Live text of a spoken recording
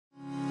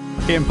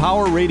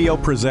Empower Radio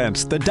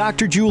presents The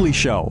Dr. Julie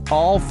Show,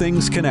 All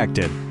Things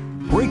Connected.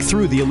 Break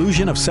through the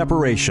illusion of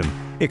separation,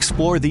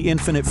 explore the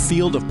infinite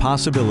field of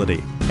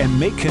possibility, and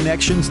make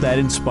connections that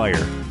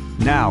inspire.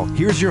 Now,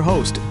 here's your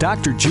host,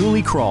 Dr.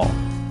 Julie Kroll.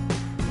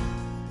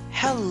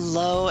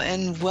 Hello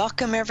and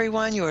welcome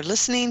everyone. You are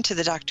listening to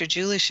the Dr.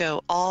 Julie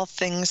Show, All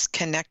Things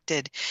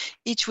Connected.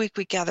 Each week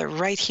we gather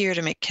right here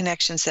to make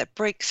connections that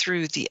break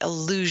through the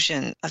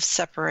illusion of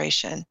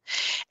separation.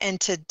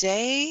 And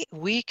today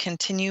we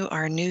continue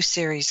our new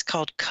series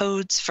called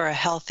Codes for a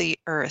Healthy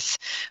Earth,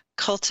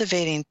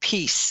 Cultivating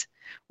Peace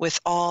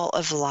with All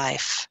of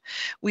Life.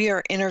 We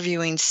are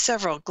interviewing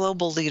several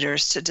global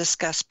leaders to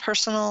discuss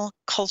personal,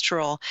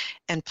 cultural,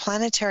 and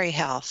planetary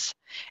health,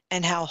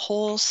 and how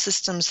whole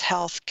systems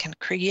health can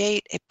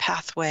create a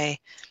pathway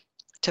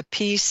to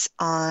peace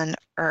on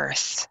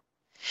Earth.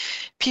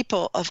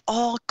 People of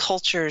all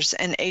cultures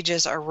and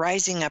ages are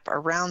rising up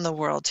around the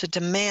world to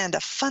demand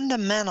a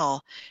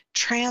fundamental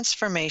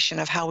transformation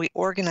of how we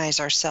organize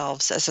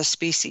ourselves as a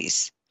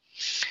species.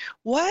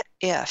 What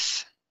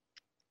if,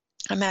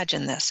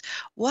 imagine this,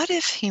 what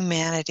if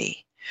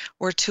humanity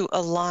were to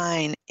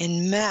align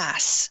en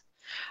masse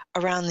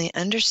around the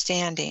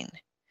understanding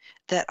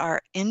that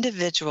our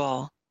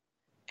individual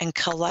and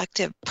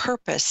collective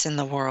purpose in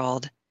the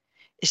world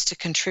is to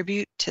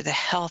contribute to the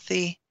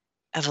healthy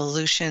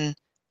evolution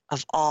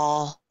of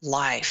all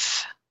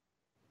life?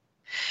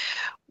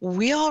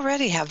 We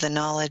already have the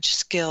knowledge,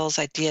 skills,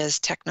 ideas,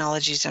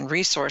 technologies, and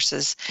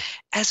resources,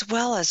 as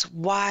well as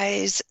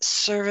wise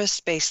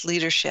service-based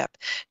leadership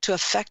to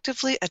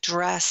effectively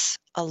address,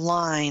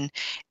 align,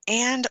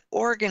 and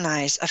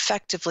organize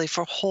effectively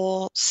for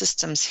whole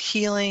systems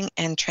healing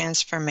and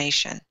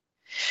transformation.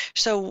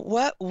 So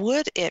what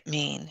would it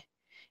mean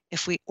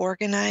if we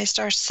organized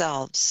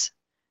ourselves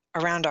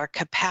around our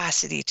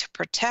capacity to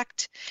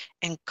protect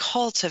and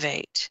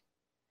cultivate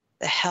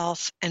the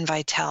health and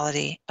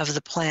vitality of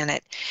the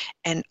planet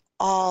and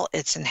all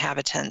its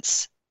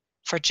inhabitants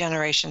for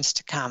generations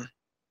to come?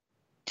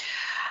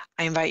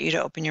 I invite you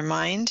to open your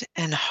mind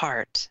and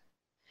heart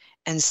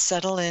and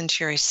settle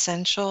into your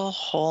essential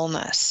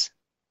wholeness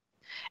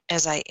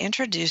as I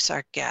introduce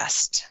our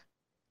guest.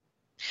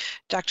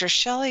 Dr.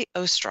 Shelley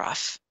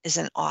Ostroff is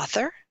an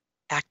author,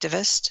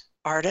 activist,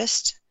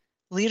 artist,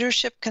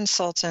 leadership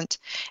consultant,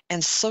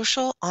 and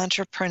social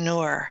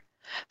entrepreneur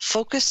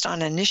focused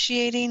on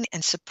initiating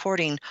and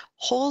supporting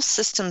whole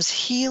systems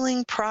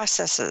healing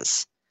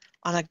processes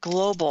on a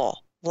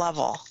global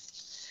level.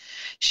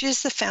 She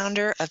is the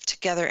founder of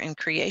Together in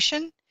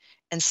Creation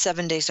and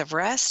 7 Days of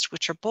Rest,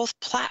 which are both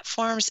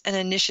platforms and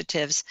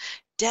initiatives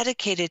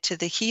dedicated to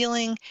the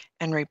healing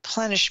and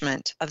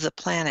replenishment of the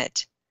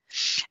planet.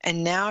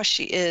 And now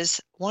she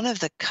is one of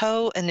the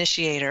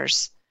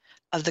co-initiators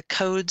of the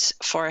Codes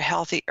for a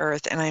Healthy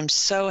Earth. And I'm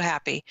so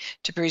happy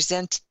to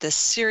present this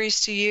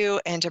series to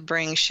you and to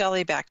bring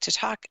Shelley back to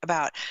talk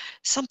about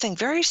something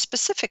very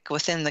specific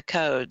within the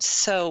codes.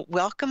 So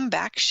welcome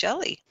back,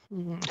 Shelley.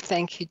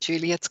 Thank you,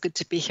 Julie. It's good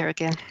to be here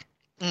again.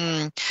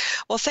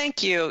 Well,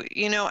 thank you.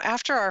 You know,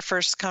 after our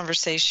first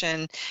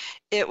conversation,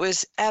 it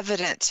was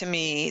evident to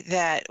me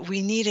that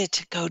we needed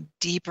to go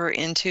deeper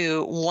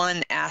into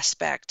one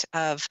aspect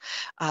of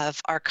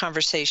our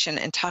conversation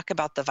and talk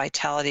about the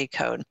Vitality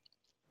Code.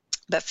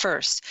 But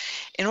first,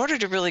 in order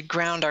to really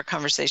ground our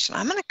conversation,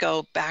 I'm going to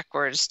go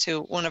backwards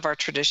to one of our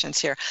traditions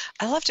here.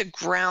 I love to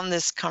ground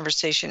this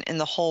conversation in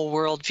the whole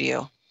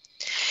worldview.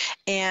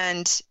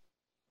 And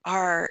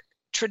our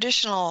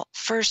traditional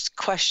first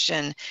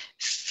question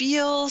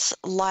feels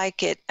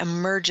like it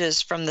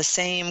emerges from the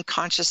same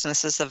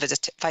consciousness as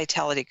the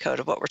Vitality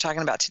Code of what we're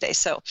talking about today.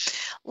 So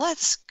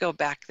let's go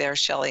back there,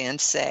 Shelley, and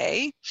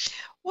say,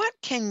 what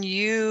can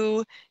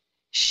you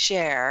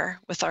share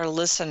with our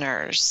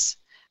listeners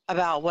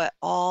about what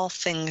All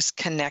Things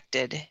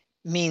Connected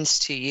means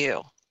to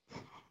you?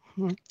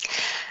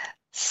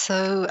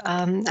 So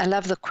I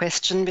love the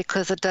question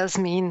because it does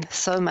mean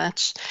so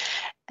much.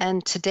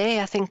 And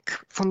today, I think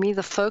for me,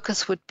 the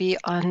focus would be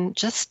on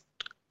just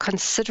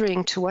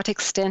considering to what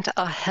extent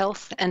our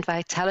health and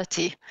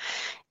vitality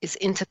is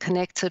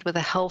interconnected with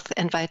the health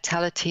and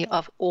vitality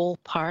of all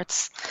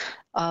parts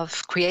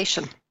of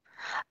creation,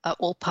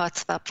 all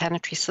parts of our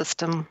planetary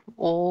system,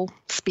 all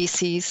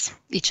species,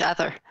 each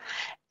other,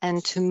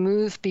 and to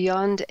move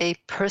beyond a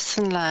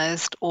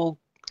personalized or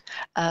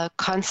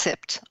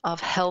concept of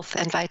health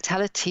and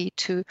vitality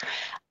to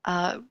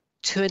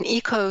an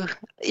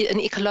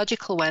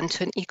ecological one,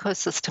 to an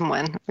ecosystem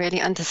one, really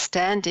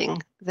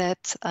understanding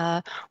that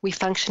we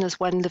function as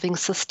one living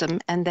system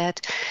and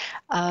that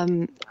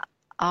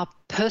our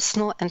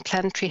personal and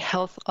planetary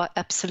health are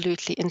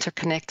absolutely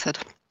interconnected.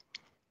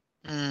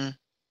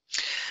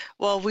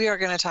 Well, we are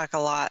going to talk a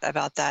lot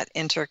about that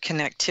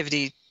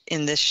interconnectivity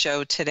in this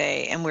show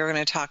today, and we're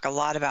going to talk a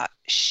lot about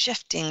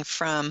shifting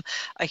from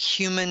a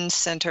human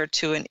center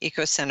to an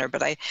eco center.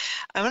 But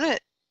I'm going to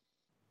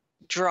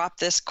drop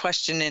this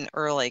question in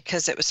early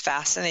because it was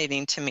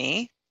fascinating to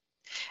me.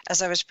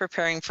 As I was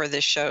preparing for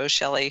this show,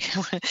 Shelley,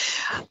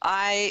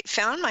 I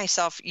found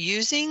myself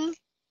using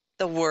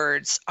the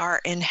words our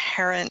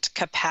inherent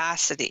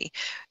capacity.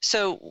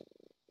 So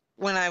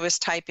when I was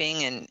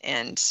typing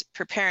and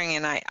preparing,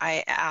 and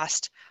I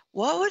asked,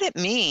 what would it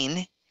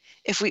mean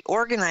if we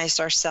organized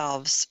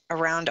ourselves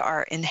around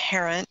our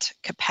inherent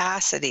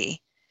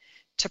capacity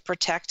to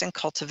protect and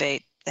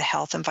cultivate the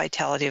health and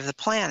vitality of the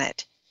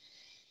planet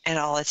and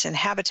all its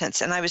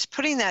inhabitants? And I was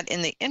putting that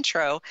in the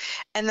intro,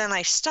 and then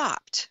I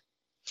stopped.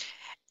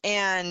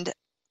 And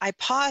I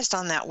paused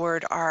on that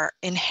word, our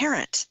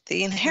inherent,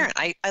 the inherent.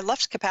 I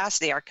left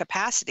capacity, our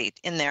capacity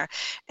in there.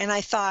 And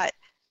I thought,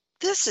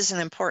 this is an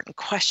important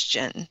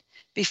question.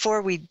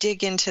 Before we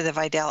dig into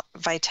the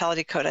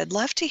Vitality Code, I'd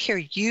love to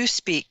hear you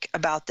speak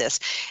about this.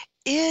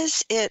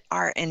 Is it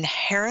our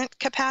inherent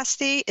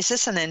capacity? Is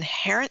this an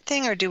inherent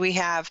thing, or do we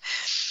have,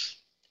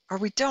 or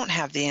we don't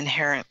have the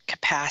inherent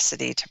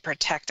capacity to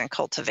protect and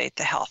cultivate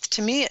the health?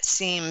 To me, it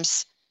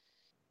seems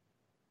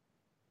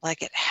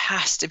like it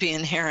has to be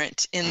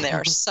inherent in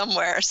there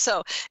somewhere.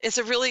 So it's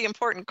a really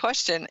important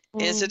question.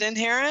 Is it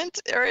inherent,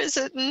 or is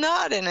it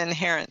not an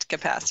inherent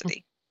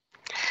capacity?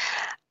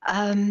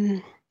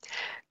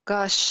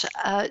 Gosh,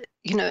 I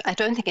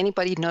don't think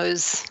anybody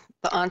knows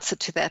the answer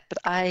to that, but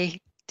I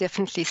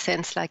definitely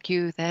sense, like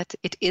you, that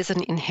it is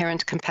an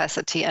inherent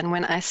capacity. And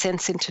when I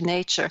sense into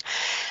nature,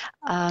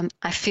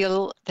 I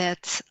feel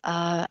that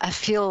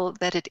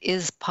it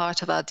is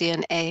part of our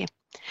DNA.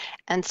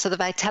 And so the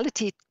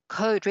Vitality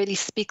Code really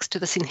speaks to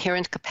this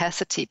inherent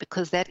capacity,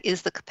 because that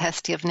is the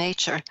capacity of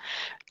nature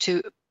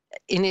to,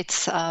 in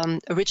its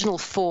original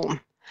form,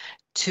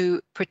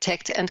 to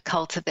protect and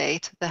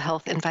cultivate the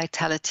health and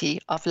vitality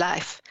of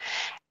life.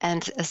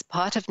 And as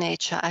part of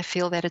nature, I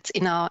feel that it's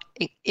in our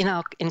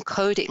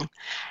encoding,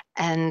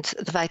 and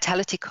the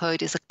Vitality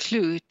Code is a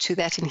clue to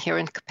that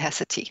inherent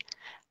capacity.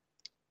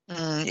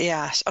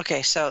 Yes.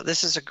 Okay, so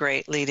this is a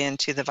great lead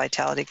into the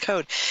Vitality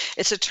Code.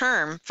 It's a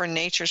term for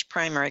nature's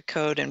primary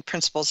code and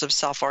principles of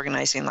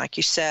self-organizing, like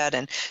you said,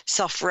 and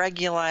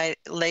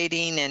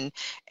self-regulating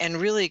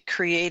and really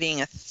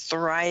creating a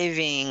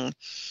thriving,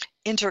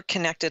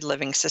 interconnected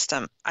living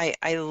system.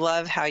 I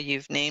love how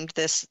you've named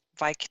this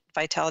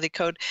Vitality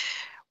Code.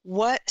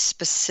 What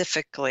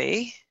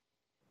specifically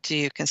do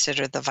you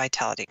consider the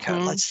Vitality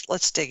Code?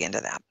 Let's dig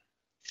into that.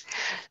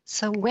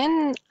 So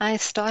when I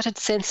started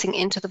sensing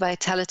into the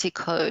Vitality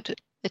Code,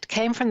 it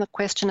came from the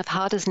question of,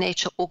 how does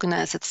nature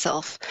organize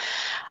itself?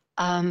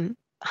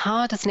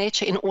 How does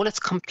nature in all its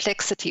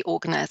complexity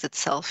organize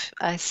itself?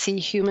 I see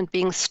human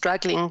beings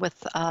struggling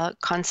with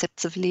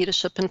concepts of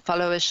leadership and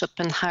followership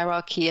and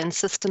hierarchy and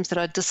systems that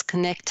are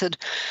disconnected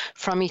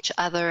from each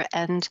other.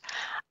 And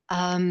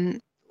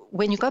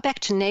when you go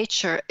back to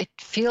nature, it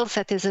feels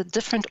that there's a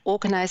different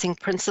organizing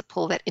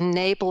principle that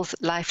enables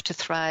life to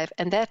thrive.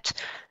 And that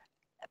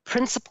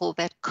principle,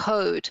 that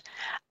code,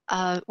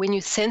 when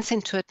you sense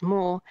into it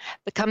more,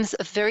 becomes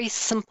a very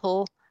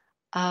simple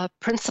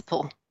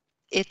principle.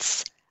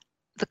 It's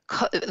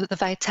the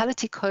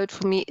Vitality Code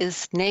for me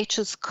is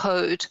nature's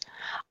code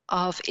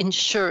of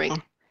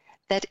ensuring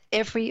that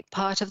every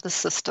part of the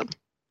system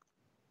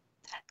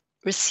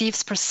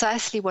receives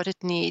precisely what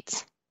it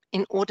needs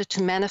in order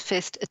to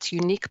manifest its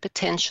unique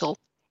potential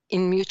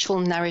in mutual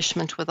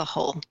nourishment with the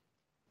whole.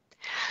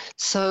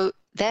 So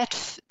that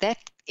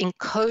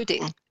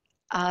encoding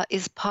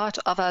is part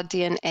of our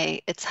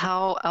DNA. It's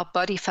how our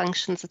body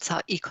functions. It's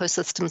how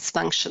ecosystems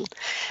function.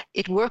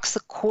 It works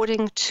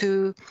according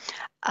to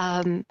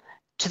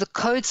the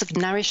codes of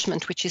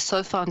nourishment, which is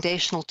so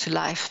foundational to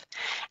life.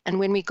 And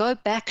when we go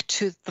back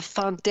to the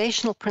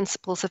foundational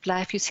principles of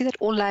life, you see that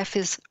all life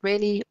is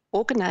really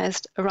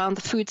organized around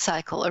the food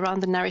cycle, around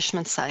the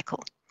nourishment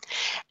cycle.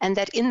 And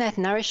that in that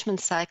nourishment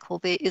cycle,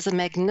 there is a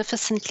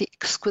magnificently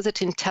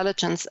exquisite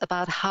intelligence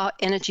about how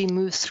energy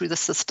moves through the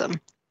system,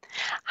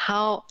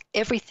 how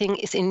everything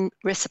is in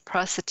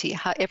reciprocity,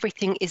 how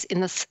everything is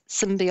in this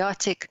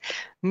symbiotic,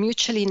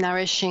 mutually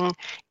nourishing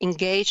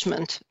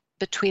engagement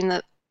between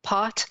the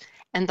part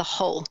and the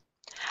whole.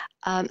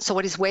 So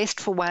what is waste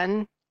for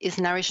one is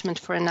nourishment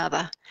for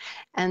another.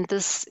 And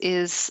this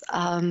is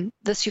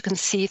this you can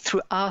see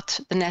throughout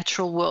the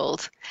natural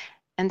world.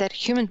 And that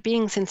human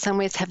beings in some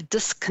ways have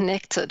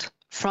disconnected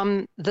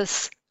from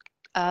this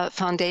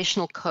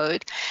foundational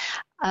code,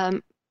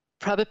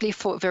 probably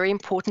for very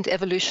important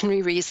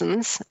evolutionary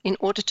reasons, in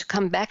order to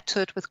come back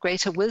to it with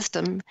greater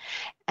wisdom.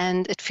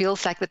 And it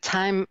feels like the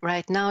time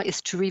right now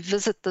is to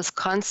revisit this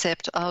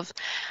concept of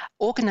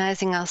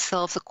organizing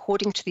ourselves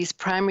according to these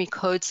primary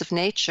codes of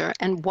nature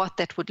and what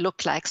that would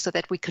look like, so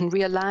that we can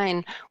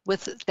realign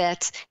with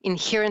that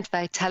inherent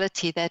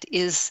vitality that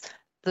is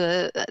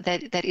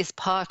that is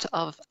part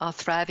of our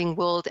thriving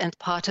world and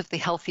part of the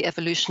healthy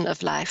evolution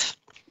of life.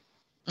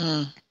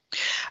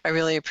 I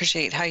really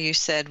appreciate how you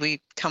said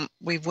we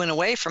went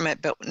away from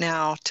it, but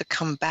now to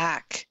come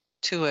back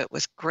to it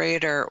with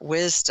greater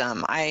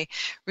wisdom. I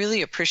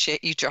really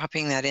appreciate you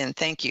dropping that in.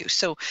 Thank you.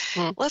 So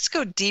let's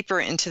go deeper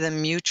into the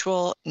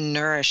mutual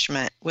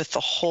nourishment with the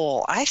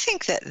whole. I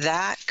think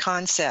that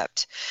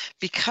concept,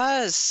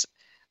 because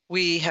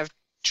we have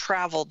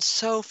traveled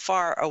so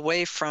far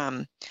away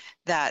from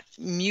that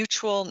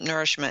mutual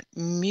nourishment,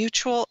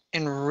 mutual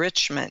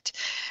enrichment,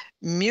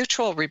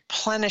 mutual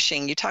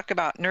replenishing. You talk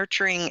about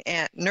nurturing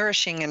and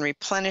nourishing and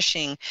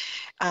replenishing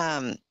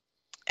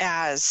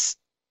as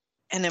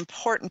an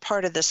important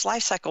part of this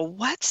life cycle.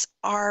 What's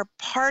our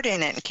part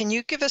in it? Can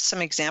you give us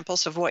some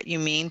examples of what you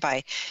mean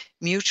by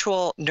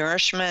mutual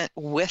nourishment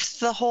with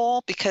the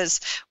whole? Because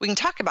we can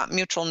talk about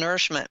mutual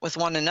nourishment with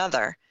one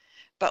another,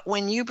 but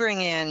when you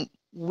bring in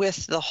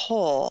with the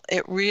whole,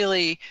 it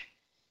really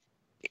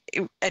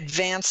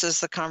advances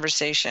the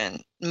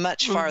conversation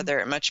much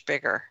farther, much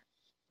bigger.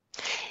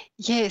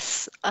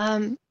 Yes.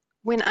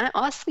 When I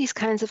ask these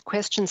kinds of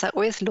questions, I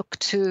always look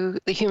to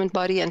the human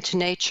body and to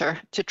nature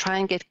to try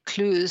and get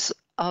clues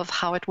of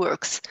how it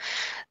works.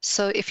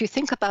 So if you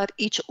think about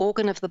each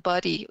organ of the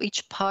body,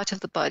 each part of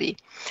the body,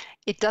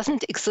 it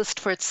doesn't exist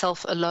for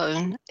itself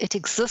alone. It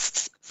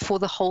exists for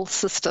the whole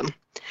system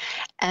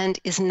and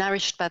is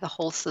nourished by the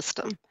whole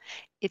system.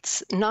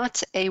 It's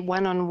not a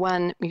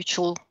one-on-one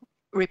mutual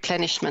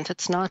replenishment.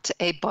 It's not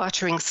a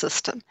bartering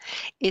system.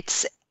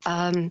 It's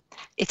an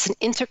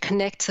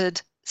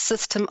interconnected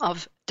system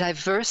of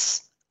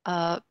diverse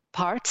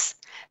parts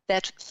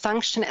that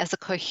function as a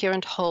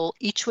coherent whole,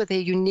 each with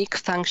a unique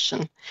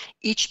function,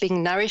 each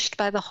being nourished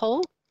by the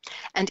whole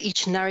and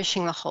each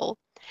nourishing the whole.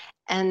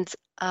 And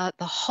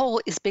the whole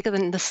is bigger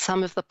than the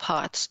sum of the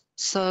parts.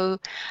 So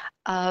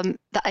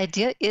the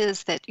idea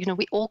is that,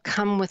 we all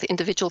come with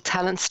individual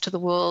talents to the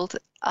world,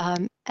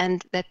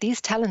 and that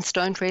these talents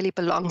don't really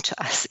belong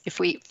to us. If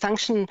we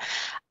function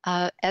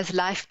as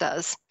life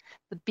does,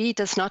 the bee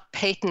does not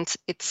patent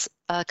its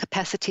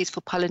capacities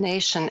for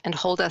pollination and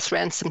hold us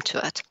ransom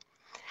to it.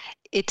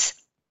 It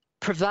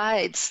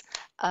provides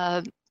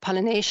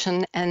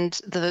pollination and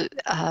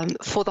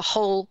for the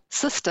whole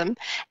system,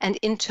 and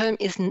in turn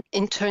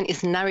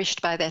is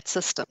nourished by that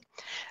system.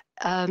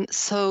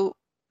 So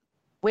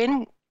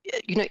when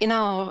in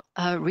our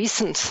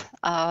recent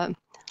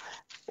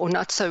or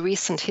not so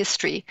recent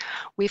history,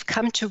 we've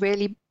come to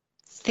really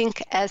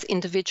think as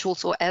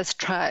individuals or as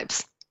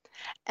tribes,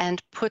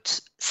 and put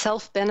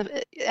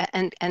self-benefit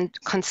and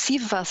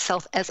conceive of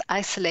ourselves as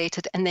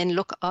isolated, and then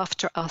look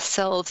after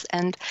ourselves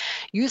and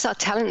use our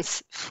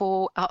talents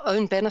for our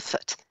own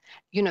benefit,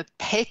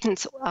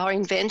 patent our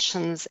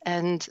inventions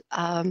and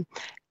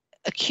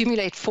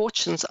accumulate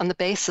fortunes on the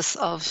basis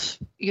of,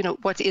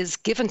 what is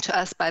given to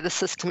us by the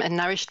system and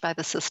nourished by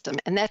the system.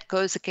 And that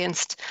goes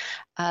against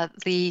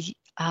the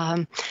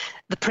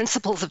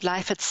principles of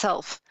life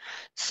itself.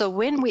 So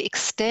when we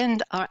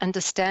extend our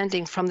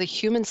understanding from the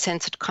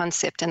human-centered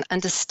concept and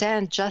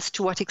understand just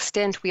to what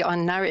extent we are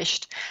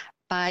nourished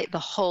by the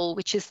whole,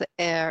 which is the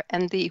air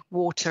and the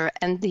water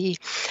and the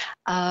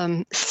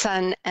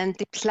sun and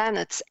the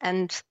planets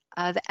and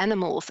the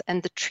animals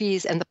and the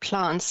trees and the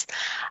plants,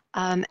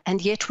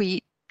 and yet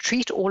we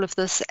treat all of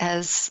this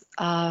as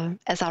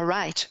our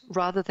right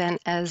rather than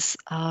as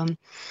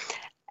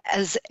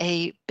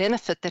a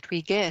benefit that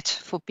we get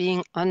for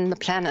being on the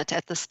planet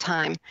at this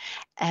time,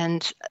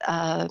 and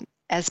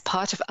as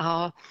part of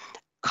our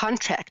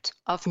contract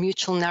of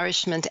mutual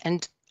nourishment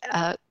and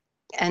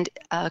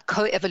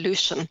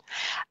co-evolution.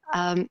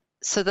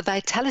 So the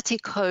Vitality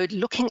Code,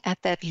 looking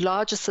at that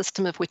larger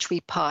system of which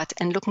we part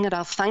and looking at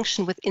our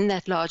function within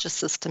that larger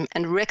system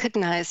and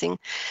recognizing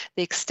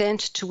the extent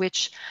to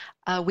which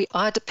we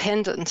are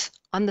dependent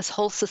on this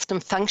whole system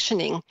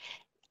functioning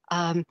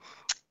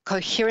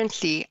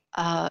coherently,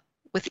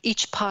 with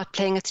each part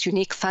playing its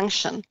unique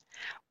function,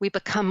 we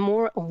become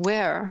more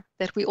aware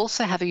that we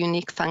also have a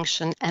unique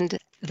function, and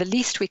the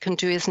least we can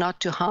do is not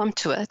do harm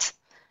to it,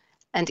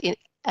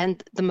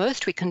 and the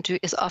most we can do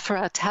is offer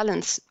our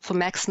talents for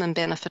maximum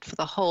benefit for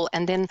the whole.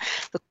 And then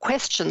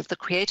the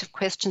creative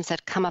questions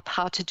that come up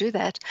how to do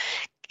that,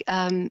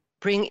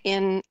 bring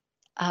in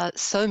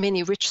so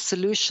many rich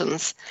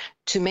solutions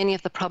to many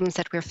of the problems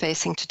that we're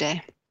facing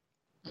today.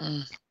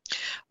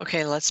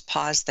 Okay, let's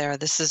pause there.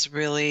 This is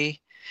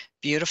really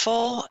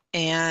beautiful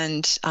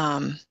and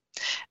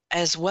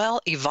as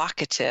well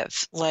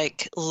evocative.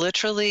 Like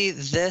literally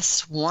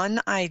this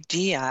one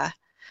idea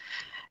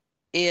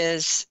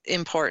is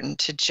important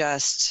to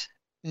just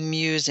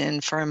muse in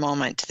for a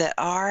moment, that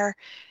our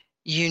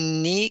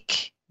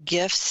unique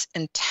gifts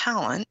and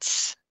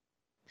talents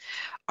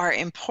are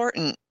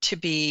important to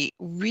be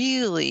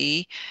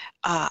really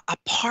a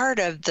part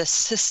of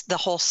the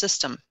whole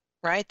system,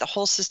 right? The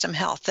whole system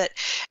health. That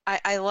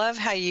I love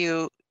how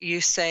you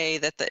say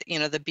that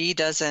the bee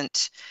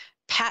doesn't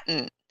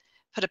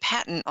put a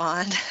patent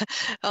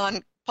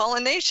on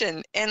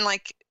pollination, and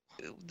like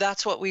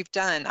that's what we've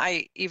done.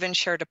 I even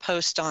shared a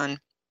post on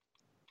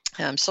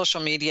social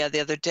media the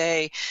other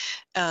day.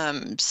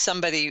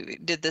 Somebody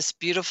did this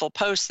beautiful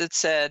post that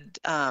said,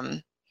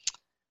 I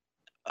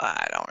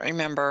don't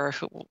remember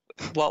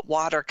what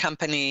water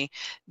company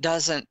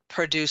doesn't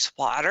produce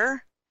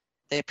water.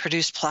 They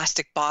produce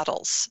plastic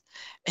bottles.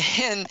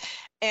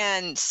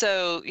 And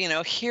so,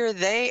 here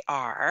they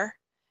are,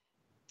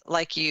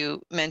 like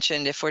you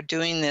mentioned, if we're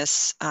doing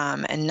this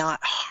and not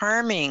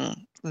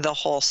harming the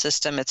whole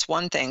system, it's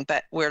one thing,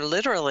 but we're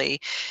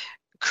literally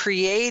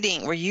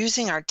we're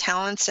using our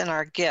talents and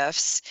our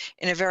gifts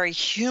in a very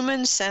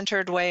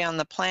human-centered way on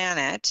the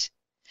planet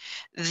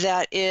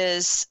that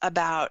is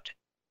about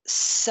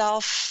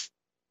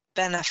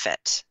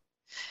self-benefit,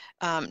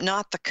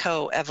 not the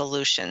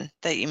co-evolution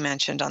that you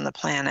mentioned on the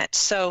planet.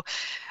 So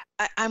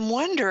I'm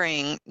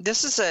wondering,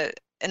 this is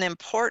an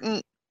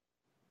important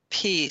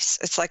piece.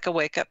 It's like a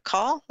wake-up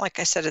call. Like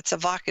I said, it's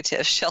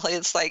evocative, Shelley.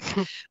 It's like,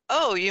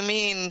 oh, you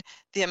mean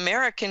the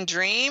American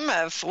dream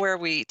of where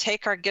we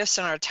take our gifts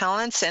and our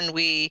talents and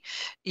we,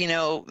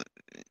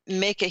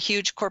 make a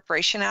huge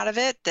corporation out of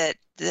it that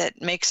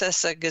makes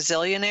us a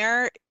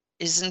gazillionaire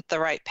isn't the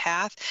right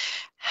path.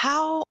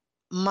 How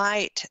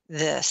might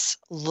this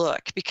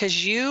look?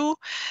 Because you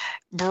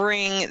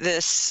bring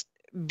this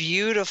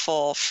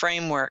beautiful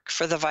framework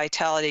for the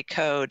Vitality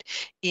Code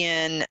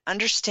in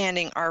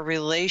understanding our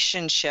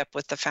relationship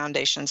with the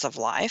foundations of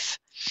life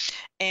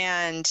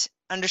and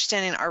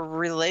understanding our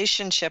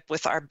relationship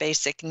with our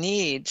basic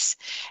needs.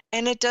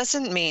 And it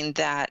doesn't mean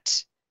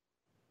that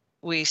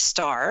we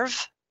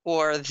starve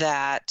or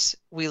that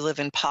we live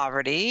in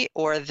poverty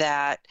or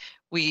that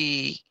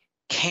we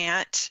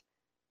can't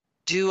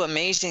do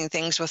amazing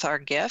things with our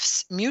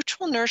gifts.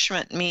 Mutual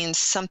nourishment means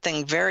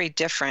something very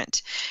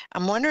different.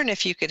 I'm wondering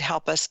if you could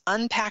help us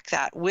unpack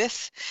that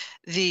with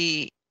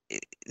the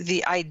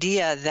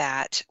idea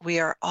that we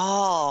are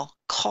all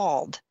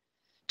called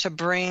to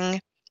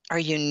bring our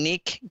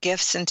unique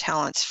gifts and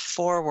talents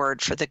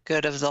forward for the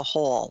good of the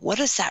whole. What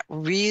does that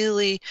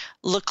really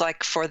look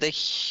like for the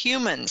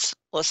humans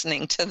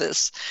listening to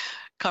this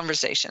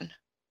conversation?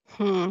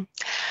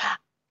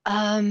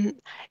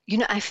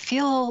 I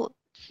feel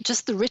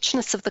just the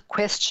richness of the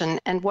question,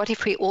 and what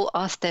if we all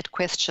asked that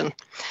question?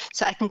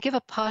 So I can give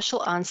a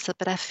partial answer,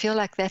 but I feel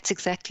like that's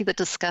exactly the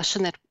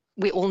discussion that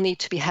we all need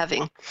to be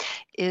having,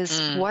 is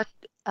what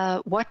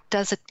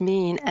does it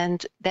mean?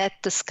 And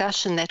that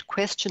discussion, that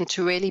question,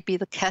 to really be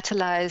the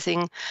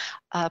catalyzing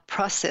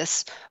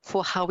process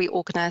for how we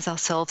organize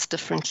ourselves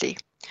differently.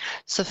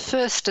 So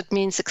first, it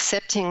means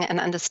accepting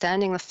and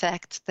understanding the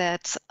fact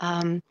that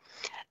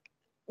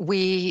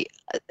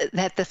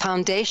that the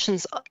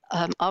foundations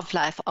of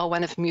life are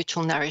one of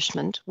mutual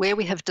nourishment, where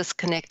we have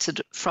disconnected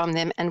from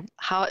them, and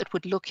how it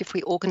would look if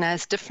we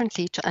organize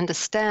differently to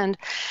understand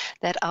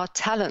that our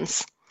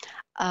talents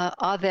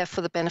are there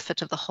for the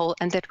benefit of the whole,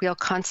 and that we are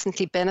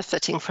constantly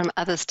benefiting from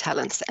others'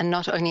 talents and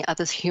not only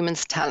others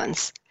humans'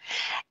 talents.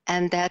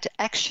 And that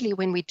actually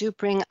when we do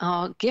bring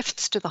our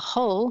gifts to the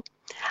whole,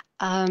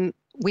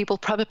 we will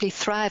probably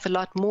thrive a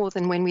lot more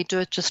than when we do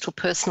it just for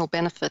personal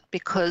benefit,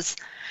 because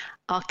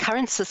our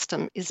current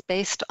system is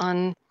based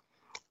on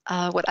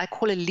what I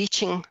call a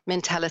leeching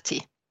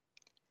mentality.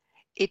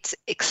 It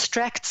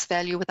extracts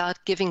value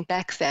without giving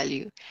back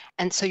value.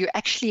 And so you're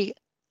actually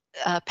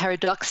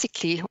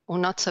paradoxically, or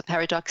not so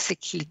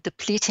paradoxically,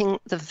 depleting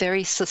the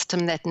very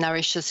system that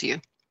nourishes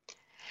you.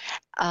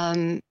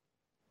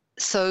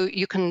 So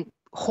you can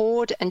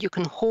hoard and you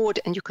can hoard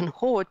and you can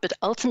hoard, but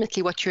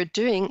ultimately what you're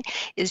doing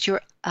is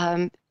you're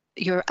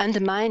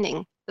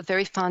undermining the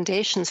very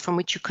foundations from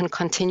which you can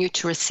continue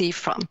to receive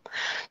from.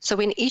 So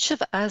when each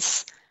of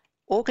us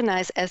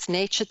organize as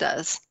nature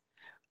does,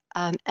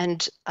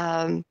 and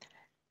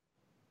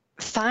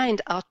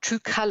find our true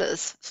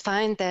colors,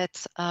 find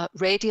that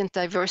radiant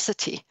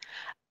diversity,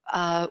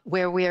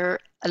 where we're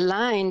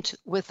aligned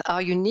with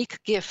our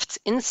unique gifts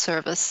in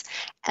service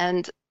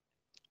and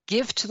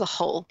give to the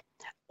whole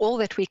all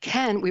that we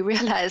can, we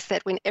realize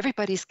that when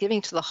everybody's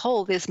giving to the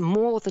whole, there's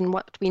more than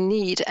what we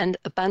need and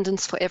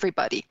abundance for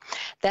everybody.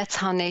 That's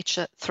how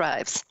nature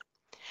thrives.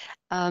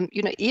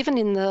 Even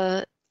in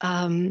the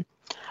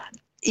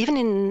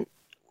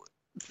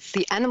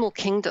animal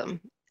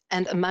kingdom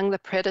and among the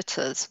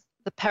predators,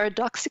 the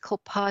paradoxical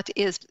part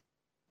is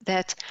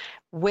that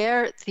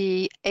where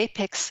the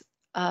apex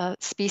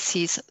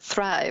species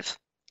thrive,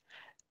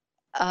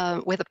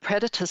 where the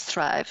predators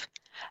thrive,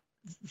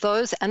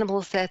 those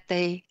animals that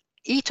they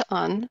eat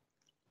on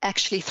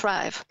actually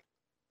thrive,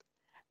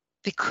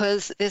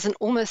 because there's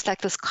almost like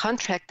this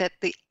contract that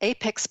the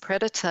apex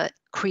predator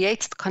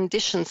creates the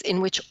conditions in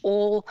which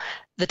all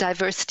the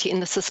diversity in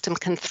the system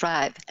can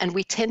thrive. And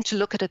we tend to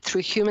look at it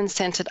through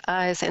human-centered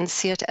eyes and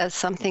see it as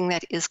something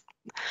that is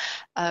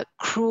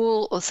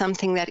cruel or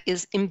something that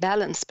is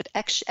imbalanced, but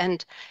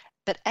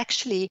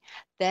actually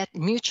that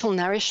mutual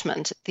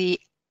nourishment,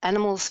 the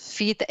animals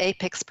feed the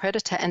apex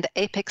predator, and the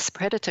apex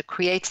predator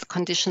creates the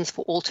conditions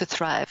for all to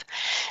thrive.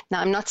 Now,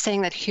 I'm not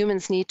saying that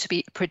humans need to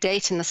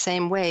predate in the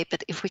same way,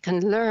 but if we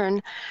can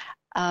learn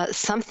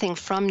something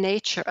from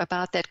nature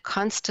about that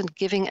constant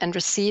giving and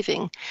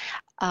receiving,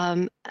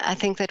 I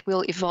think that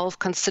we'll evolve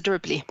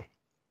considerably.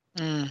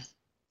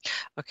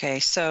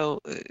 Okay,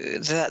 so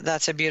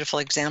that's a beautiful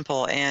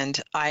example, and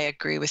I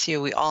agree with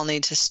you. We all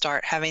need to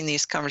start having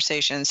these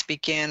conversations,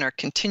 begin or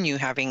continue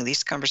having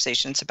these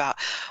conversations about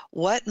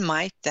what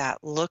might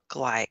that look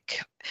like.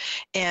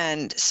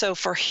 And so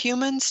for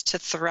humans to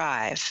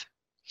thrive,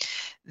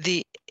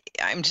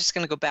 I'm just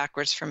going to go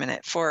backwards for a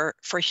minute. For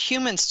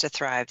humans to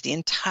thrive, the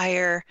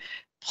entire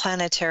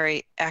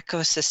planetary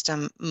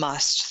ecosystem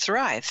must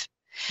thrive.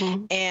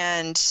 Mm-hmm.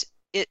 And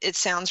it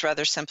sounds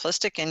rather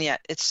simplistic, and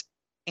yet it's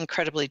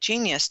incredibly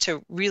genius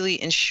to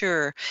really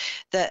ensure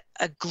that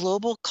a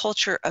global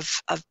culture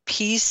of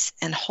peace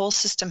and whole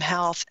system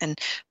health and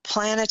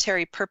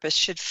planetary purpose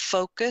should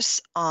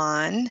focus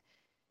on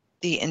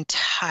the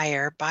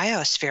entire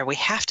biosphere. We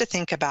have to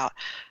think about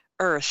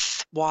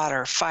earth,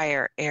 water,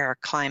 fire, air,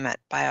 climate,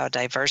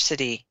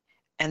 biodiversity,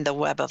 and the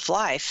web of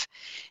life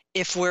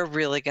if we're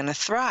really going to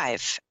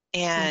thrive.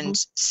 And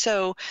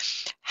so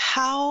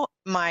what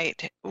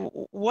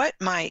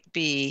might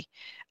be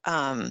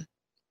a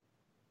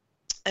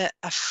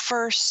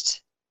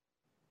first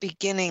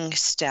beginning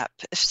step?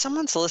 If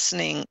someone's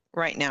listening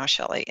right now,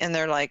 Shelley, and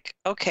they're like,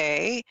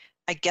 okay,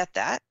 I get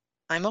that.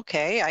 I'm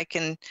okay. I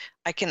can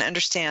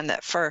understand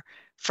that for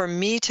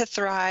me to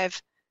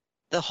thrive,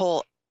 the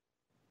whole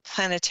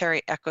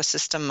planetary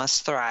ecosystem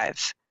must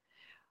thrive.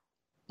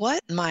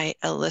 What might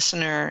a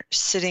listener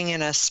sitting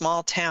in a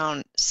small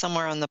town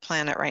somewhere on the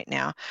planet right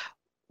now,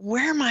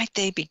 where might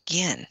they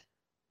begin?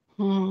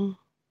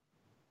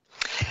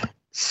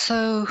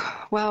 So,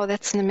 wow,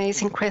 that's an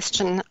amazing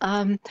question.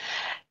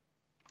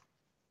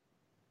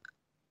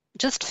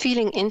 Just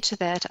feeling into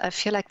that, I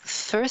feel like the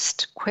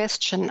first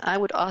question I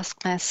would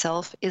ask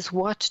myself is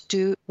what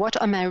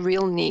are my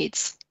real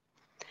needs?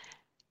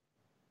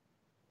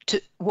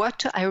 What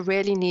do I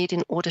really need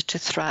in order to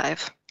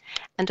thrive?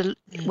 And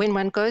when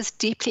one goes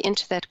deeply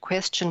into that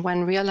question,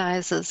 one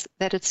realizes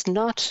that it's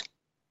not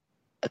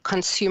a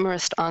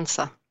consumerist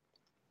answer.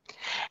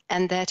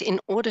 And that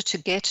in order to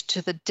get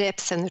to the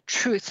depths and the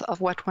truth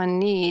of what one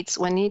needs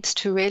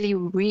to really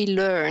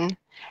relearn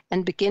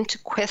and begin to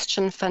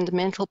question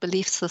fundamental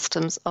belief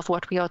systems of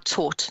what we are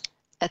taught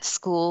at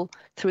school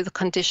through the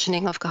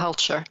conditioning of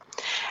culture.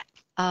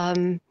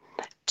 To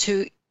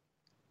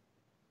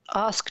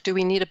ask, do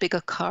we need a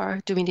bigger car?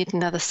 Do we need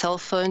another cell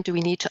phone? Do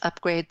we need to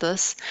upgrade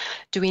this?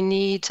 Do we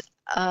need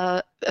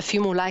a few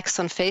more likes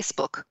on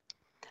Facebook?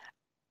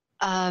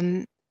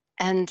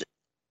 And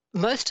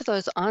most of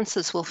those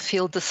answers will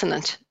feel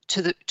dissonant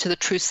to the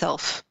true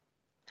self.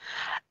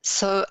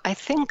 So I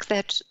think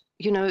that,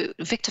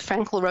 Viktor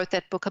Frankl wrote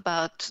that book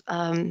about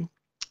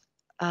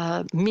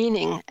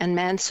meaning and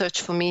man's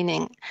search for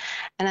meaning.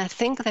 And I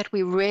think that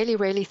we really,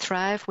 really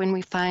thrive when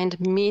we find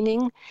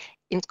meaning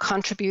in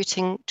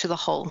contributing to the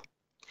whole.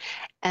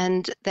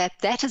 And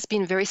that has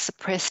been very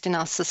suppressed in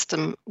our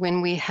system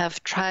when we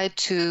have tried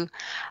to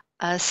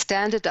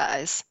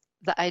standardize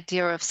the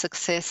idea of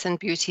success and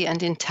beauty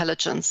and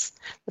intelligence.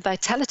 The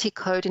Vitality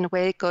Code, in a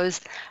way,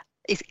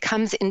 it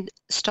comes in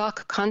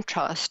stark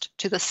contrast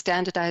to the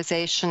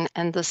standardization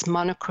and this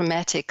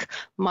monochromatic,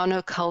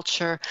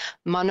 monoculture,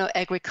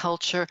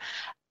 monoagriculture,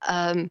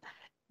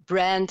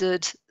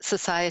 branded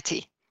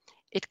society.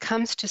 It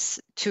comes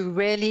to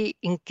really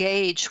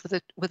engage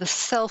with a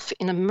self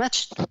in a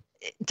much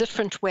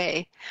different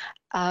way,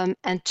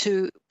 and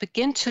to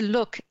begin to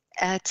look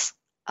at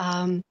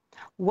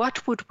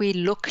what would we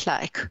look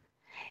like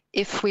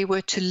if we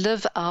were to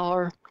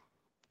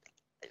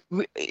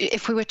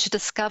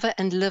discover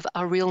and live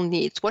our real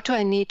needs. What do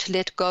I need to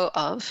let go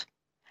of,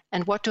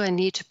 and what do I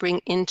need to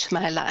bring into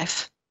my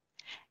life?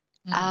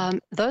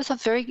 Those are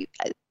very,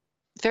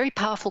 very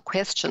powerful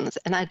questions,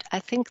 and I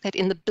think that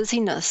in the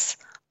busyness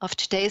of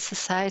today's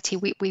society,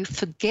 we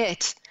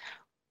forget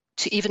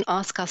to even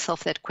ask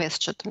ourselves that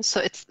question.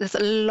 So there's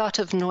a lot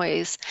of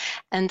noise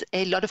and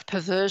a lot of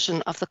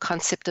perversion of the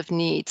concept of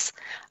needs.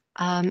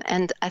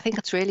 And I think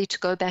it's really to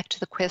go back to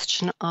the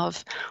question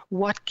of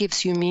what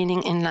gives you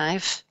meaning in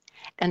life,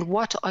 and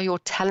what are your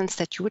talents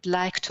that you would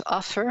like to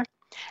offer,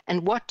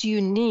 and what do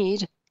you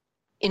need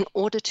in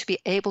order to be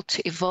able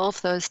to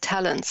evolve those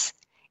talents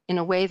in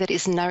a way that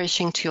is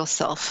nourishing to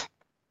yourself.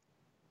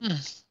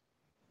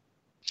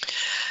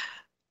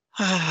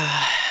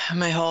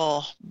 My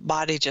whole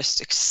body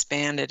just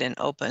expanded and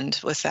opened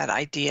with that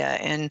idea.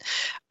 And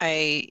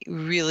I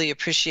really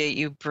appreciate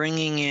you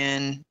bringing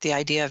in the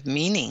idea of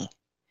meaning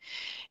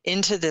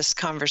into this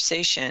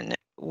conversation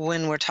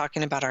when we're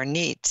talking about our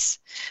needs,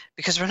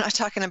 because we're not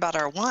talking about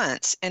our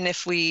wants. And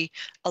if we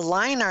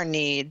align our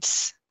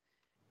needs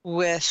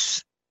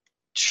with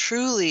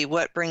truly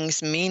what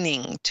brings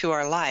meaning to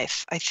our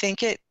life, I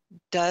think it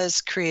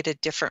does create a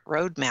different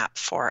roadmap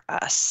for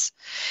us.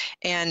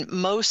 And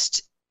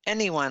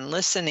anyone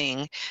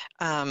listening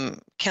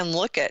can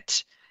look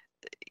at,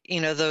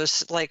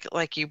 those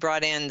like you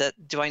brought in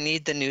that, do I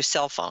need the new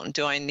cell phone?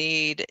 Do I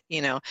need,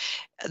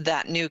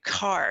 that new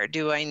car?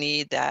 Do I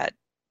need that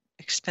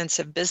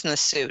expensive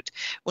business suit?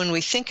 When we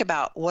think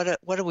about what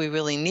do we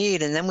really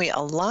need, and then we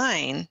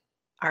align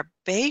our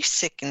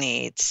basic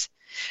needs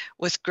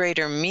with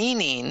greater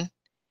meaning,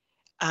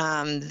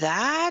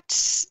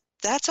 that's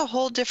a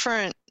whole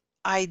different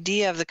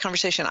idea of the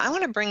conversation. I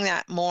want to bring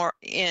that more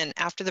in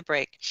after the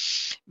break,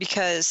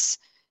 because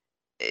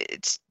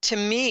to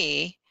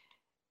me,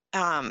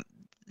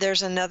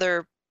 there's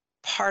another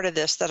part of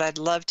this that I'd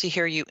love to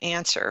hear you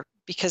answer,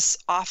 because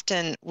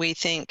often we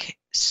think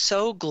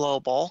so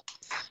global,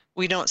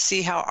 we don't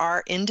see how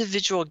our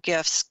individual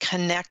gifts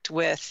connect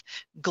with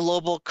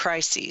global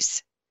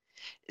crises.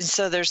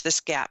 So there's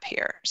this gap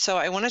here. So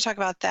I want to talk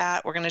about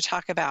that. We're going to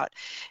talk about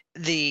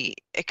the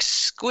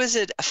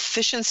exquisite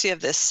efficiency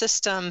of this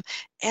system,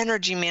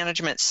 energy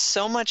management,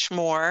 so much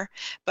more.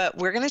 But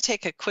we're going to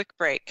take a quick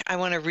break. I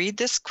want to read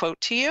this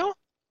quote to you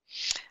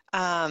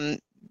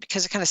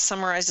because it kind of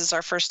summarizes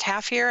our first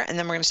half here. And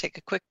then we're going to take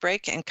a quick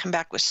break and come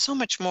back with so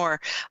much more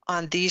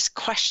on these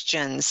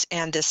questions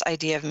and this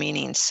idea of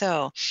meaning.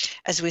 So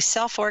as we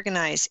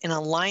self-organize in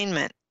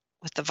alignment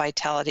with the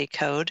Vitality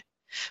Code,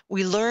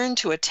 we learn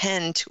to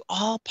attend to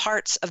all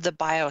parts of the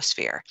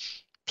biosphere: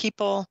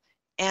 people,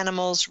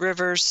 animals,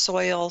 rivers,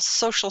 soil,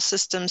 social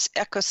systems,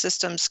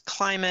 ecosystems,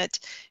 climate,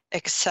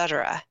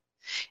 etc.,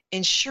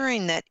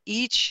 ensuring that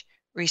each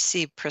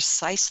receive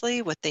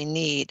precisely what they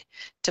need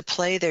to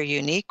play their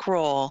unique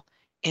role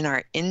in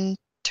our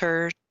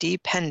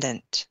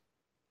interdependent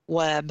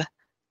web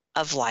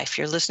of life.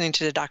 You're listening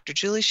to the Dr.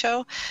 Julie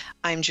Show.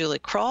 I'm Julie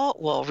Krull.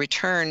 We'll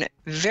return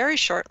very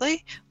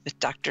shortly with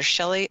Dr.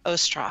 Shelley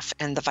Ostroff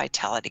and the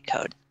Vitality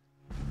Code.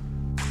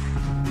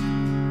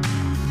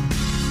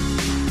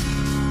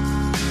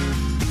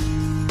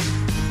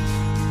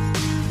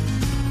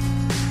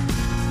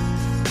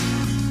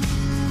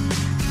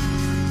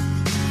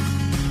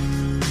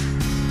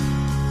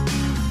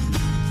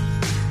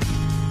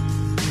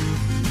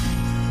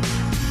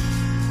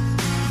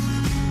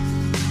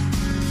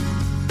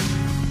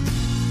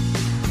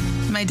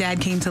 My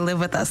dad came to live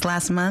with us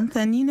last month,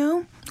 and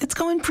it's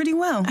going pretty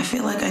well. I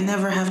feel like I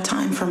never have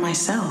time for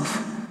myself.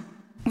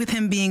 With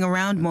him being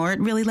around more, it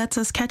really lets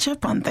us catch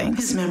up on things.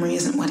 His memory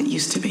isn't what it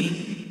used to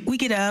be. We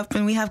get up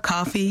and we have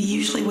coffee. He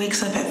usually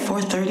wakes up at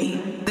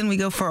 4:30. Then we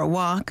go for a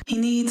walk. He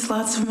needs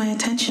lots of my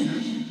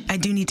attention. I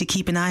do need to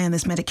keep an eye on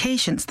his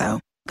medications, though.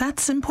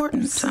 That's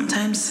important.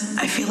 Sometimes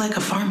I feel like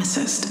a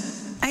pharmacist.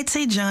 I'd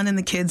say John and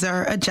the kids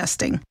are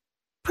adjusting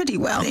pretty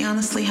well. They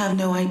honestly have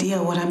no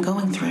idea what I'm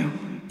going through.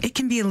 It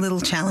can be a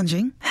little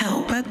challenging.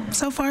 Help. But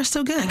so far,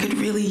 so good. I could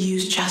really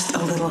use just a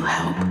little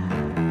help.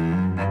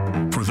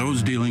 For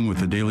those dealing with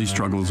the daily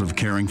struggles of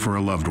caring for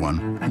a loved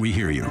one, we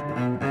hear you.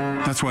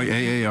 That's why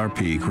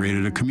AARP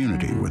created a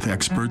community with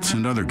experts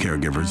and other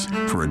caregivers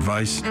for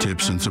advice,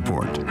 tips, and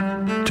support.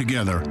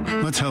 Together,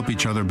 let's help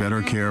each other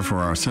better care for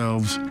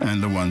ourselves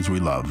and the ones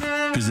we love.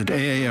 Visit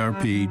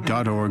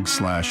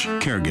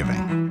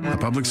aarp.org/caregiving. A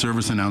public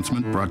service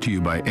announcement brought to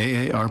you by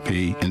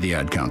AARP and the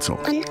Ad Council.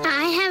 When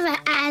I have an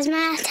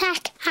asthma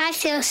attack, I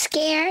feel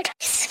scared.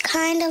 It's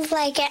kind of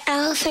like an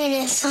elephant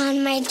is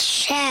on my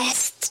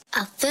chest.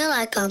 I feel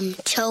like I'm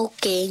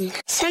choking.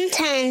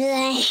 Sometimes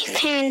my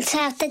parents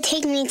have to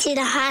take me to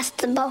the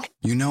hospital.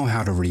 You know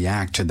how to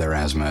react to their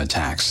asthma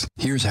attacks.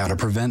 Here's how to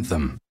prevent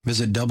them.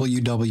 Visit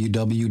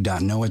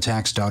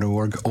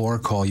www.noattacks.org or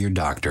call your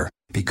doctor,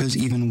 because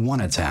even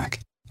one attack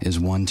is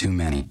one too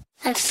many.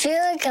 I feel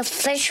like a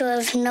fish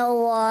with no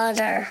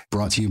water.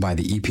 Brought to you by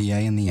the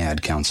EPA and the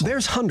Ad Council.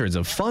 There's hundreds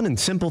of fun and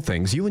simple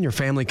things you and your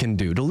family can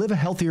do to live a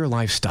healthier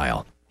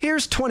lifestyle.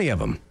 Here's 20 of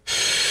them.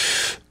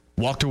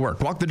 Walk to work,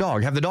 walk the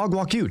dog, have the dog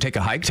walk you, take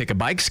a hike, take a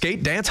bike,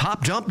 skate, dance,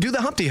 hop, jump, do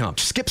the Humpty Hump,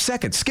 skip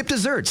seconds, skip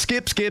dessert,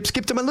 skip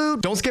to my loo,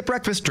 don't skip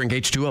breakfast, drink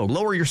H2O,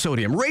 lower your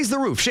sodium, raise the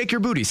roof, shake your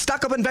booty,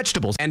 stock up on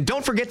vegetables, and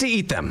don't forget to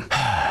eat them.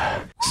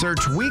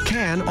 Search We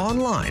Can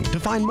online to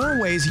find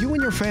more ways you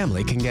and your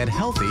family can get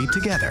healthy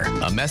together.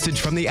 A message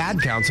from the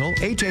Ad Council,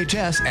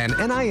 HHS, and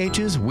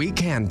NIH's We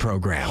Can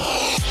program.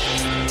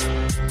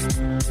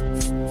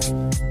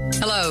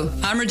 Hello,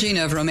 I'm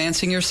Regina of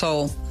Romancing Your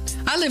Soul.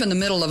 I live in the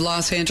middle of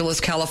Los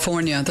Angeles,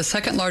 California, the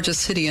second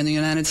largest city in the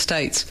United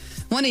States.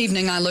 One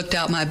evening, I looked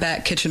out my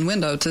back kitchen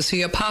window to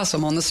see a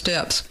possum on the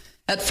steps.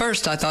 At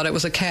first, I thought it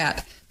was a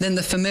cat. Then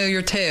the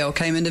familiar tail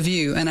came into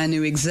view, and I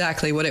knew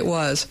exactly what it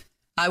was.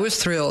 I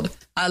was thrilled.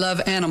 I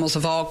love animals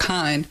of all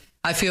kind.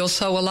 I feel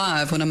so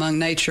alive when among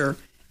nature.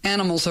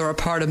 Animals are a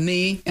part of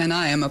me, and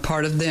I am a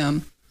part of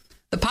them.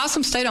 The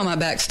possum stayed on my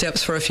back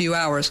steps for a few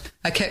hours.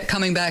 I kept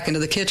coming back into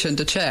the kitchen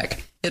to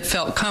check. It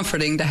felt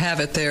comforting to have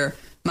it there.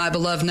 My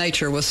beloved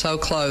nature was so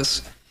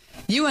close.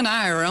 You and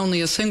I are only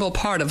a single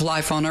part of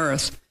life on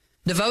Earth.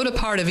 Devote a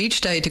part of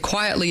each day to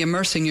quietly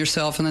immersing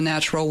yourself in the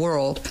natural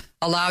world.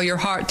 Allow your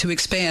heart to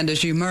expand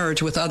as you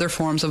merge with other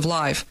forms of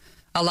life.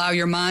 Allow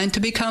your mind to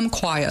become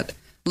quiet.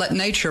 Let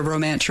nature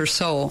romance your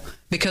soul,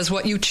 because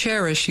what you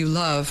cherish, you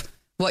love.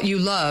 What you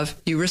love,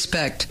 you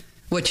respect.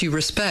 What you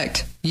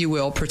respect, you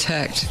will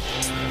protect.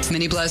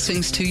 Many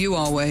blessings to you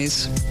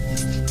always.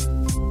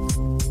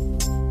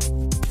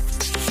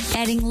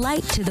 Adding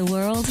light to the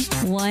world,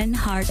 one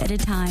heart at a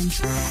time.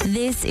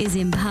 This is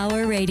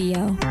Empower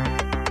Radio.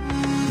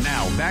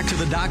 Now, back to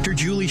the Dr.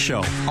 Julie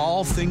Show.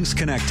 All things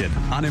connected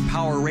on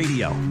Empower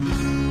Radio.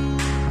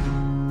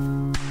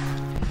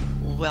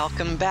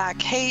 Welcome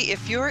back. Hey,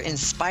 if you're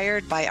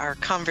inspired by our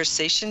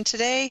conversation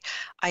today,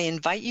 I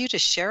invite you to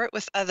share it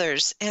with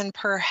others and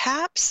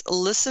perhaps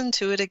listen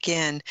to it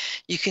again.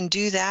 You can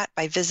do that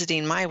by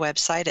visiting my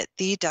website at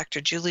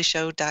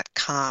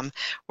thedrjulieshow.com,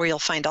 where you'll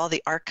find all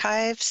the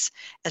archives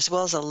as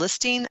well as a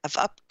listing of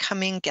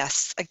upcoming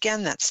guests.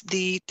 Again, that's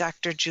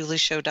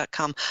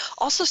thedrjulieshow.com.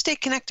 Also, stay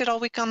connected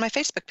all week on my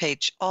Facebook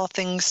page, All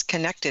Things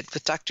Connected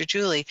with Dr.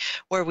 Julie,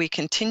 where we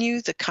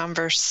continue the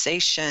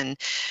conversation.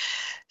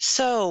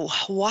 So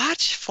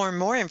watch for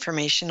more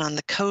information on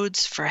the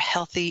codes for a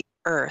healthy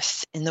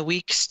earth in the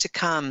weeks to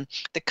come.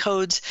 The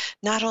codes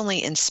not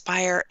only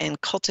inspire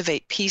and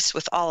cultivate peace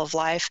with all of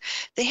life,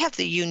 they have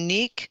the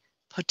unique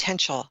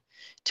potential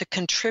to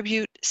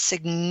contribute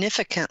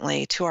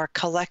significantly to our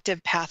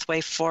collective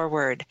pathway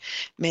forward.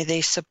 May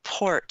they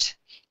support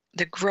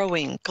the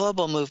growing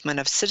global movement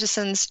of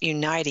citizens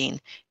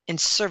uniting in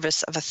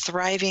service of a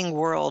thriving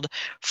world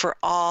for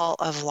all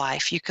of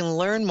life. You can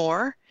learn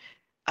more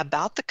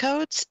about the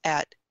codes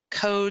at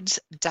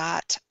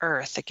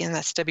codes.earth. Again,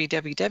 that's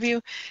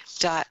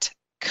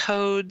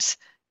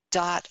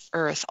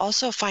www.codes.earth.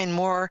 Also find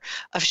more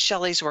of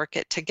Shelley's work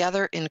at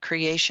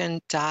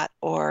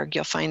togetherincreation.org.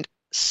 You'll find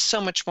so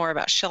much more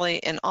about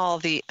Shelley and all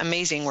the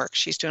amazing work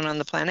she's doing on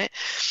the planet.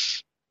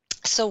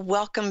 So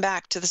welcome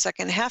back to the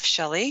second half,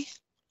 Shelley.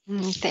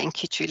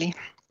 Thank you, Julie.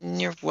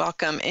 You're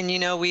welcome. And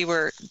we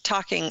were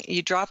talking,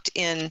 you dropped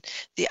in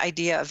the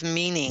idea of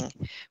meaning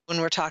when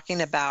we're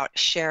talking about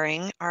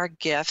sharing our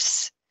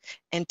gifts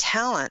and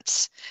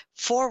talents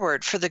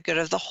forward for the good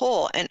of the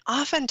whole. And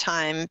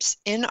oftentimes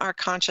in our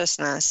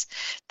consciousness,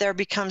 there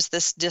becomes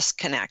this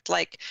disconnect.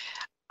 Like,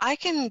 I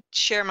can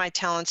share my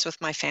talents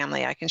with my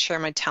family. I can share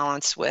my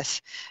talents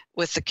with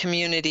the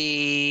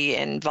community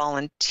and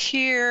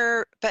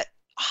volunteer, but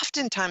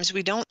oftentimes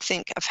we don't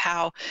think of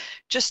how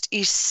just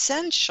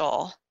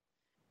essential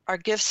our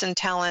gifts and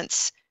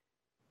talents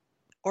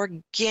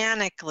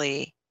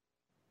organically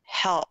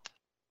help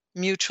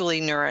mutually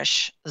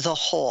nourish the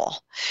whole.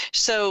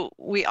 So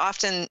we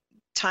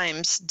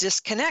oftentimes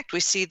disconnect. We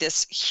see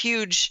this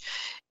huge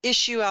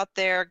issue out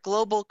there,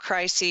 global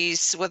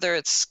crises, whether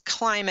it's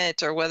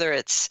climate or whether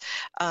it's,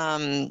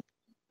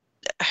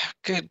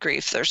 good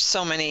grief, there's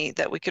so many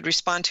that we could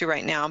respond to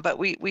right now, but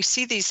we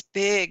see these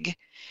big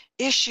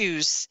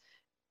issues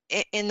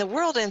in the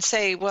world and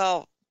say,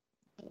 well,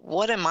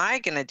 what am I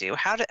going to do?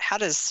 How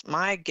does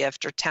my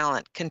gift or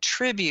talent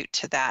contribute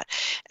to that?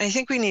 And I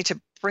think we need to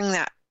bring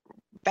that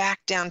back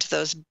down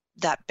to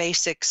that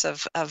basics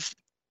of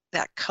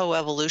that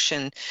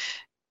coevolution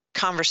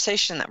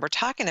conversation that we're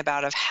talking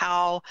about, of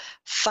how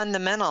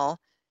fundamental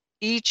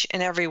each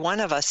and every one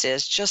of us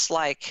is, just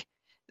like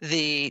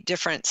the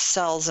different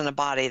cells in a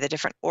body, the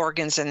different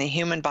organs in the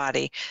human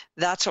body.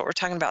 That's what we're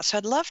talking about. So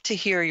I'd love to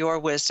hear your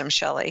wisdom,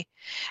 Shelley,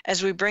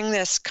 as we bring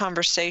this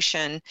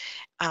conversation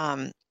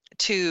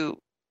to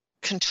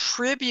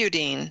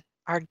contributing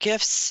our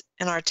gifts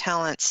and our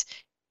talents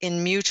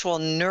in mutual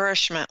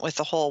nourishment with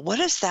the whole. What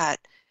does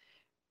that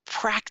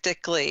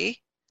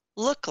practically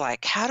look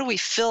like? How do we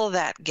fill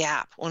that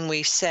gap when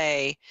we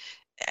say,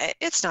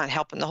 it's not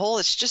helping the whole,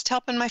 it's just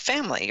helping my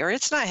family, or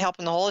it's not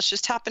helping the whole, it's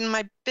just helping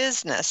my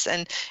business?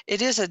 And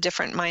it is a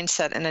different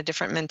mindset and a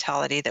different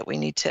mentality that we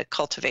need to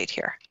cultivate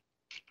here.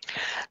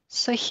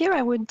 So here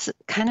I would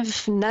kind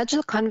of nudge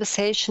the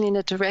conversation in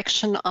a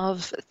direction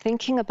of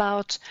thinking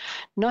about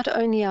not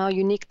only our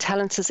unique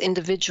talents as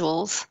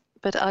individuals,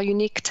 but our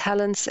unique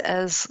talents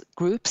as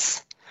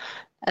groups,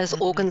 as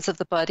organs of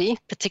the body,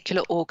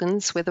 particular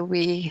organs, whether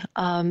we,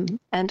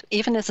 and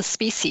even as a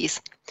species.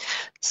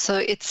 So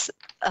it's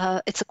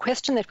a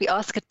question that we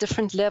ask at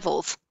different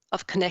levels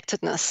of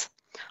connectedness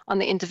on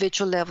the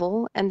individual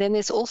level. And then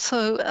there's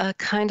also a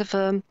kind of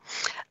a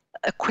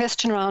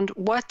question around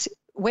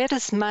where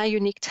does my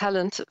unique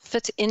talent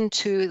fit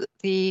into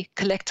the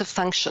collective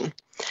function?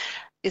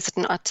 Is it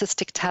an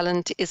artistic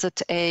talent? Is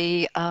it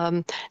is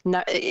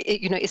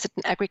it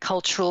an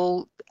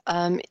agricultural?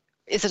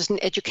 Is it an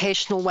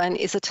educational one?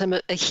 Is it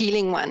a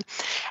healing one?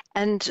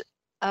 And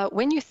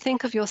when you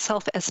think of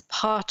yourself as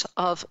part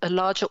of a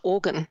larger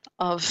organ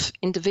of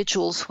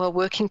individuals who are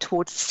working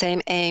towards the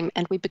same aim,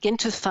 and we begin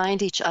to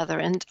find each other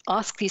and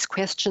ask these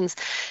questions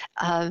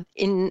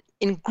in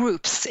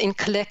groups, in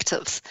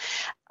collectives,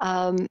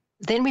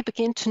 then we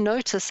begin to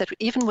notice that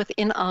even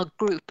within our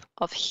group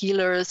of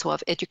healers or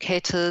of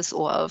educators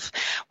or of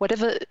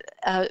whatever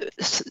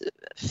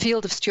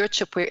field of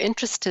stewardship we're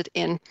interested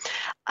in,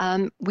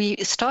 we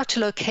start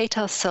to locate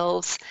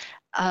ourselves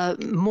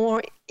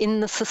more in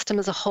the system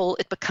as a whole.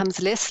 It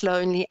becomes less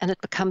lonely and it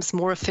becomes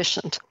more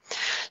efficient.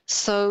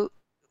 So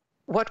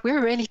what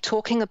we're really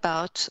talking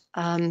about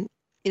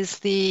is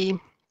the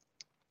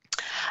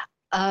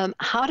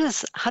how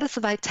does the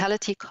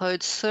Vitality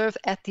Code serve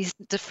at these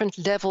different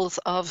levels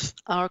of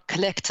our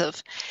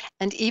collective,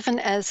 and even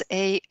as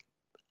a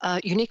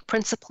unique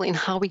principle in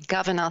how we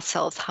govern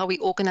ourselves, how we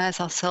organize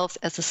ourselves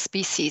as a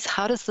species?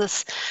 How does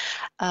this,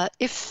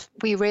 if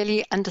we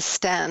really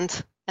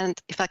understand,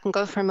 and if I can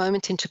go for a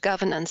moment into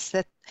governance,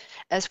 that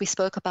as we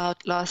spoke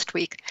about last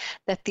week,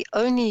 that the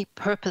only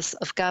purpose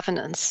of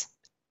governance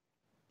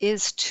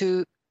is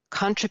to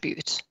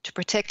contribute to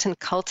protect and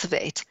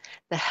cultivate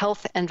the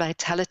health and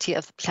vitality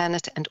of the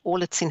planet and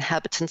all its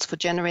inhabitants for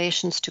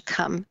generations to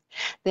come,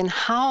 then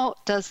how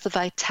does the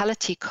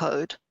Vitality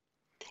Code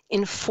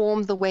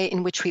inform the way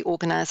in which we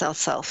organize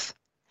ourselves?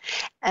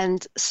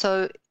 And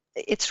so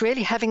it's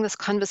really having this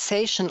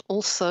conversation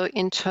also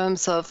in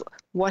terms of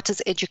what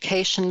does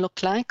education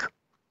look like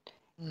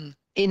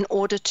in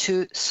order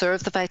to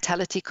serve the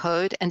Vitality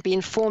Code and be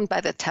informed by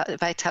the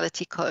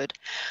Vitality Code.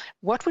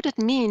 What would it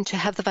mean to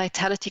have the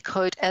Vitality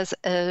Code as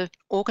an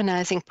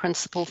organizing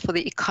principle for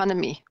the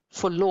economy,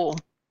 for law,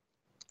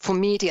 for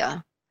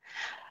media?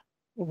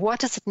 What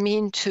does it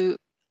mean to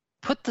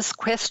put this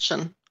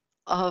question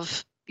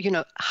of,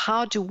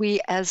 how do we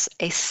as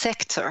a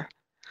sector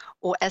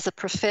or as a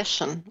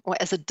profession or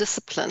as a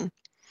discipline,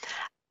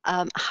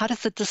 how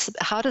does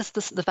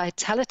the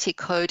Vitality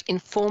Code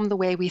inform the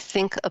way we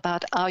think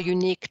about our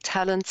unique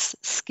talents,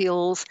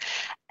 skills,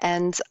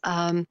 and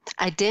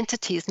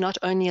identities, not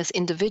only as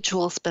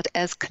individuals, but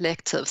as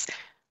collectives?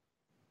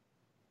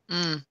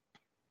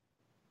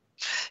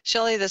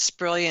 Shelley, that's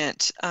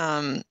brilliant.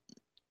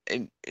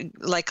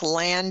 Like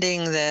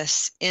landing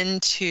this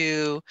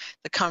into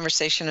the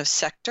conversation of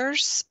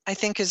sectors, I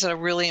think is a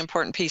really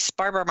important piece.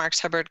 Barbara Marx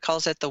Hubbard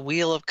calls it the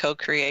wheel of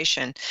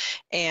co-creation.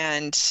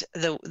 And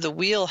the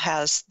wheel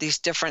has these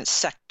different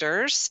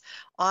sectors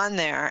on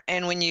there.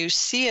 And when you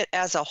see it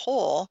as a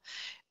whole,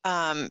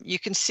 you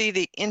can see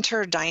the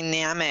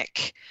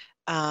interdynamic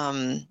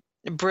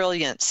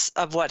brilliance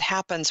of what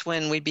happens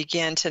when we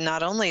begin to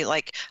not only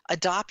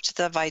adopt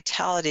the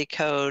Vitality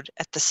Code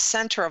at the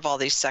center of all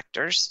these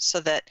sectors so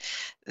that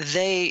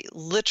they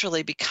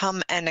literally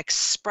become an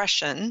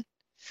expression,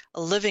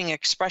 a living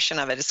expression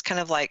of it. It's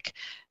kind of like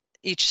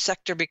each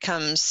sector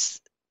becomes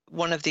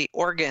one of the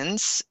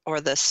organs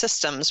or the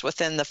systems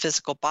within the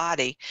physical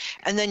body.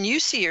 And then you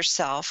see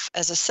yourself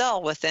as a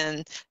cell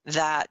within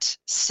that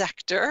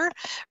sector,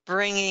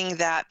 bringing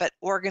that, but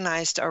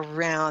organized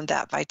around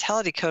that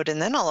Vitality Code. And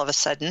then all of a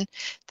sudden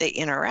they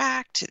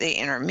interact, they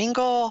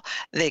intermingle,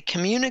 they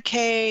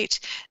communicate,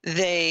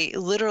 they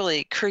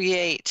literally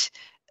create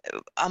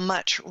a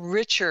much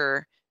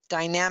richer,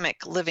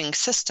 dynamic living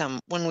system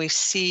when we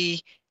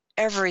see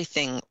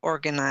everything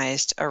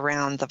organized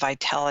around the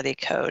Vitality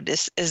Code.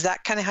 Is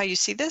that kind of how you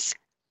see this?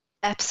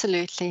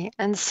 Absolutely.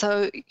 And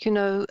so,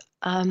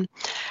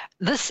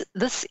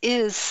 this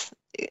is,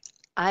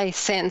 I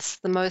sense,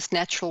 the most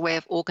natural way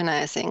of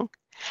organizing.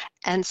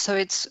 And so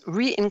it's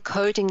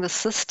re-encoding the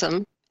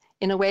system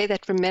in a way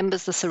that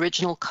remembers this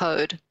original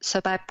code. So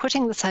by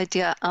putting this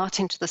idea out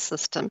into the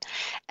system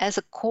as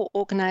a core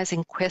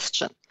organizing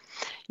question,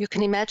 you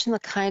can imagine the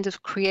kind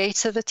of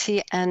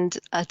creativity and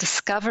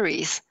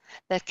discoveries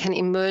that can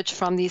emerge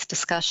from these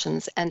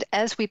discussions. And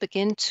as we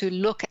begin to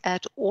look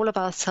at all of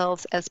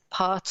ourselves as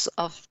parts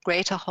of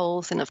greater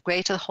wholes and of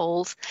greater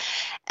wholes,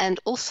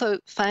 and also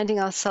finding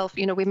ourselves,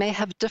 we may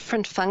have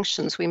different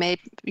functions. We may,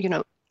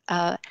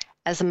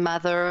 as a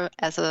mother,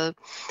 as a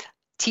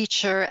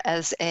teacher,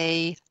 as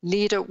a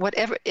leader,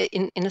 whatever,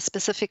 in a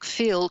specific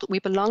field, we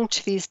belong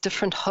to these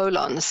different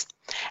holons.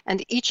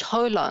 And each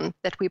holon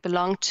that we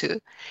belong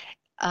to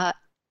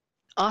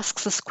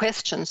asks this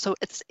question. So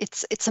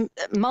it's a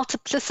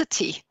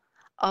multiplicity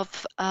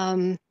of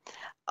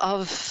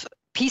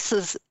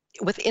pieces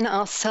within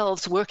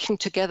ourselves working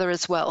together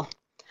as well.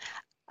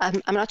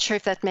 I'm not sure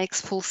if that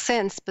makes full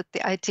sense, but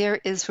the idea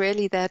is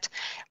really that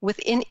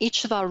within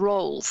each of our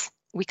roles,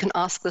 we can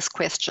ask this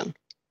question.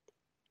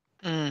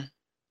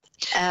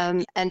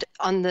 And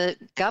on the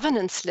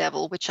governance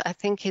level, which I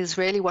think is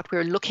really what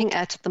we're looking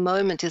at the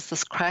moment, is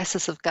this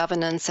crisis of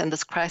governance and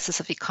this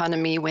crisis of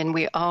economy, when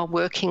we are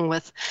working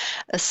with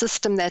a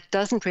system that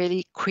doesn't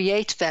really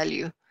create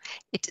value.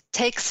 It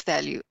takes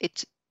value.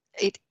 It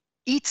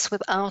eats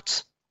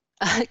without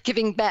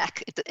giving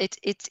back.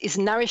 It is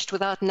nourished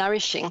without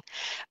nourishing.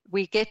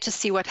 We get to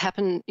see what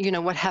happens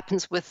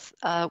with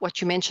what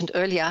you mentioned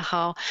earlier,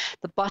 how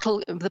the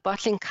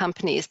bottling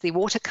companies, the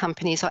water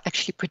companies, are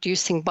actually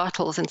producing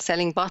bottles and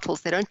selling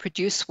bottles. They don't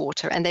produce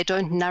water and they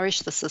don't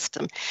nourish the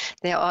system.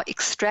 They are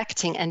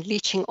extracting and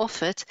leaching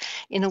off it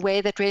in a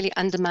way that really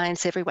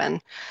undermines everyone.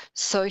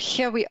 So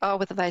here we are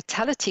with the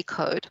Vitality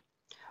Code,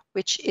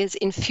 which is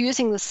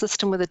infusing the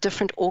system with a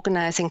different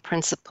organizing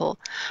principle,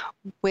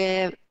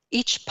 where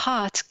each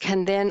part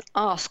can then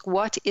ask,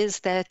 what is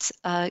that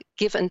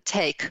give and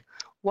take?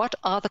 What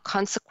are the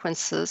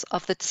consequences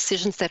of the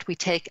decisions that we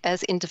take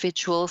as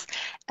individuals,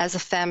 as a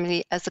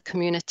family, as a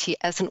community,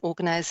 as an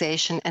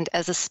organization, and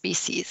as a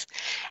species?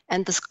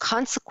 And this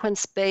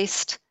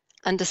consequence-based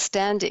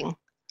understanding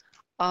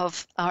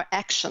of our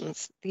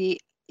actions,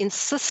 the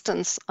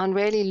insistence on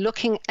really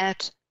looking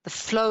at the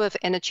flow of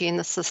energy in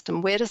the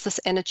system. Where does this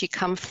energy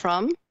come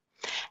from?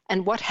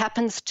 And what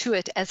happens to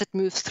it as it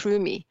moves through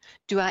me?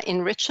 Do I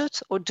enrich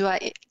it or do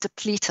I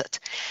deplete it?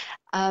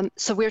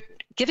 So we're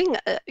giving,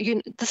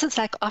 this is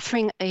like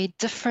offering a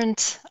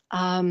different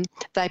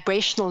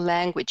vibrational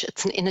language.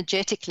 It's an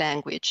energetic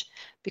language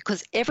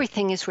because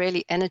everything is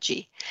really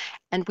energy.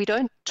 And we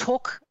don't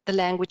talk the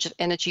language of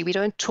energy. We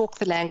don't talk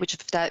the language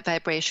of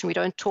vibration. We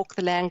don't talk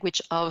the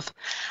language of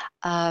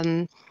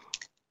the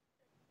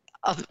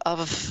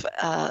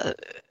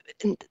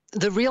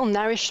real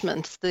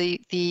nourishment,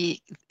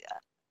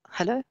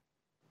 hello?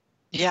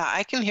 Yeah,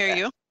 I can hear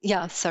you.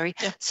 Yeah, sorry.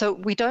 Yeah. So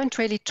we don't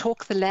really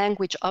talk the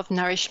language of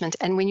nourishment.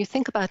 And when you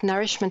think about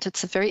nourishment,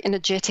 it's a very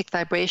energetic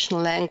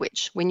vibrational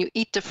language. When you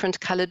eat different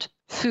colored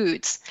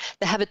foods,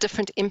 they have a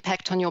different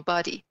impact on your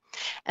body.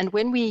 And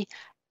when we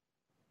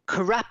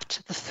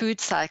corrupt the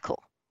food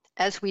cycle,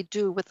 as we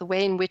do with the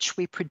way in which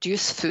we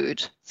produce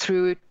food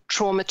through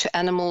trauma to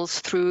animals,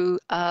 through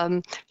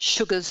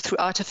sugars, through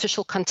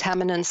artificial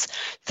contaminants,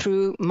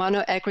 through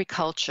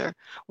monoagriculture,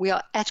 we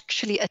are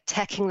actually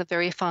attacking the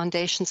very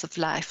foundations of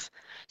life.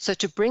 So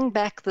to bring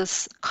back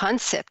this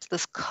concept,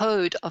 this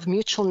code of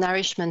mutual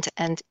nourishment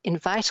and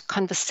invite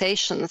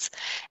conversations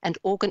and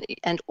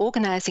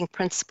organizing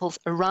principles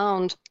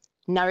around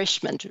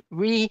nourishment,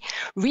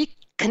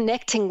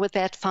 reconnecting with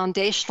that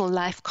foundational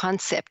life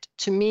concept,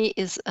 to me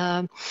is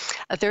a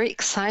very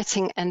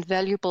exciting and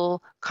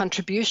valuable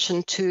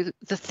contribution to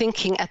the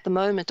thinking at the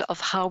moment of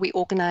how we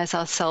organize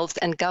ourselves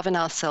and govern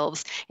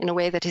ourselves in a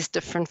way that is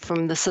different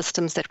from the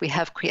systems that we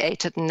have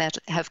created and that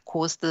have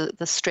caused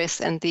the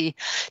stress and the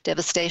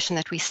devastation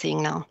that we're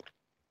seeing now.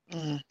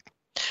 Mm.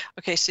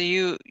 Okay, so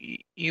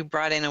you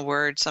brought in a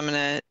word, so I'm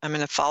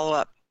gonna follow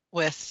up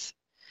with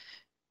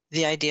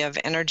the idea of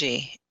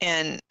energy.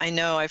 And I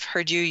know I've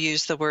heard you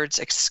use the words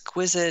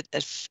exquisite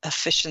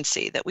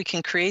efficiency, that we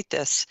can create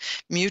this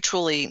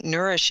mutually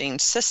nourishing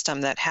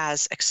system that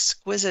has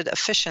exquisite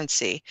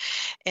efficiency.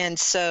 And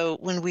so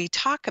when we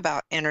talk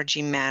about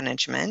energy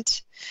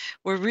management,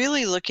 we're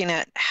really looking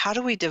at how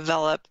do we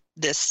develop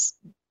this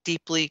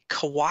deeply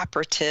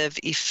cooperative,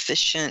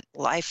 efficient,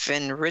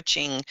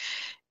 life-enriching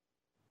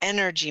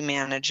energy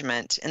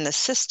management in the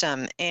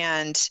system.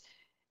 And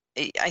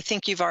I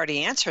think you've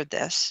already answered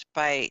this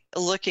by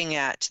looking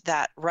at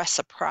that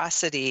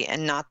reciprocity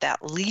and not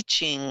that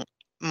leeching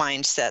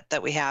mindset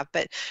that we have.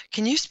 But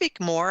can you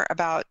speak more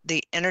about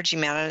the energy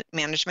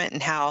management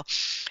and how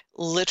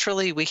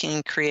literally we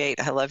can create,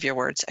 I love your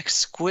words,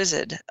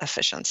 exquisite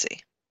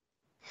efficiency?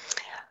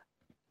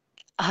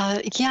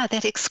 Yeah,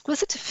 that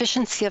exquisite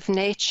efficiency of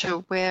nature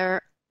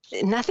where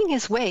nothing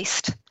is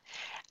waste.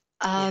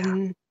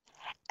 And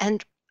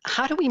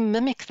how do we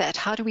mimic that?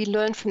 How do we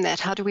learn from that?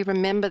 How do we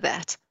remember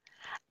that?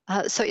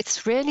 So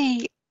it's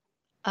really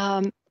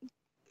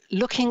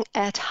looking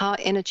at how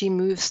energy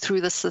moves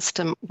through the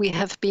system. We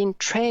have been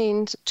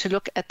trained to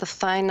look at the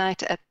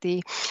finite, at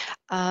the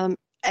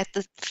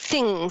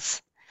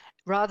things,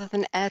 rather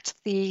than at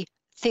the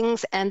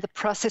things and the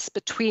process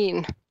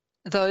between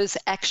those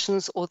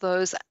actions or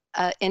those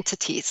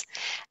entities.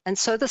 And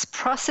so this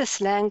process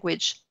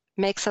language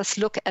makes us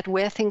look at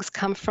where things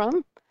come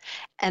from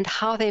and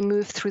how they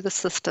move through the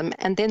system.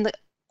 And then the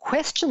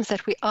questions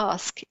that we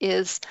ask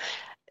is,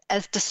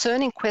 as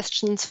discerning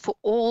questions for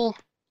all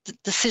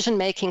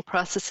decision-making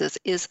processes,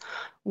 is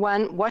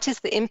one, what is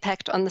the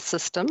impact on the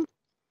system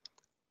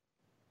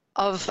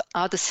of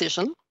our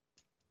decision?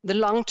 The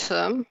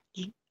long-term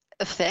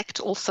effect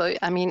also,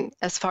 I mean,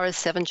 as far as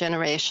 7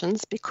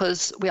 generations,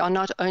 because we are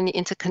not only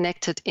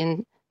interconnected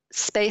in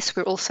space,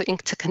 we're also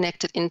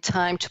interconnected in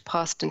time to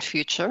past and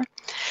future.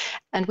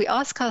 And we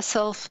ask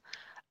ourselves,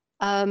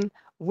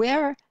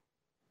 where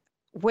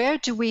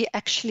do we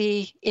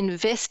actually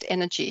invest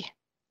energy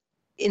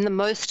in the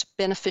most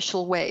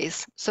beneficial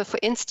ways? So for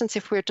instance,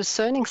 if we're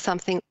discerning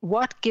something,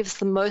 what gives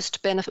the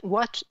most benefit,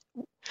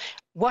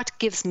 what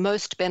gives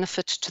most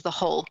benefit to the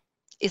whole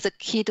is a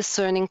key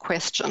discerning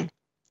question.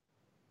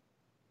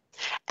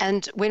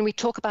 And when we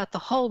talk about the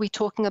whole, we're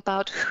talking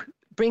about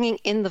bringing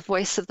in the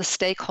voice of the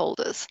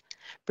stakeholders,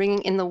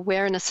 bringing in the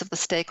awareness of the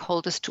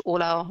stakeholders to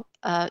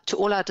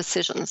all our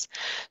decisions.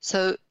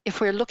 So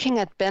if we're looking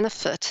at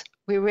benefit,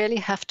 we really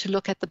have to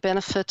look at the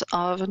benefit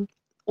of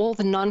all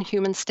the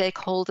non-human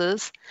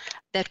stakeholders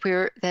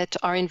that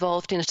are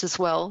involved in it as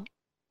well,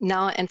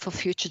 now and for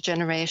future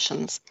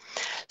generations.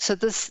 So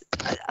this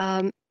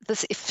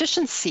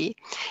efficiency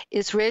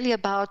is really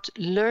about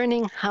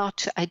learning how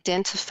to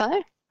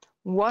identify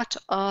what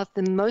are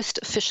the most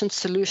efficient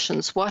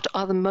solutions, what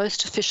are the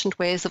most efficient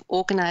ways of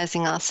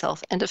organizing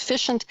ourselves. And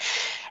efficient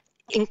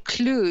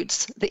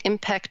includes the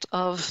impact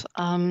of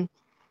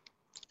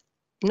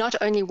not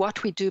only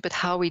what we do, but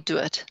how we do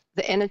it.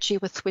 The energy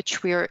with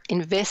which we are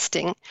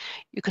investing.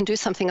 You can do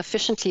something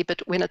efficiently,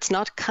 but when it's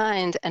not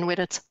kind and when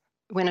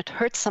it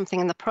hurts something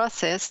in the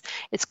process,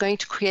 it's going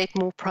to create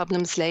more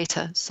problems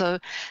later. So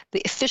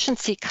the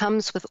efficiency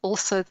comes with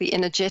also the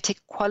energetic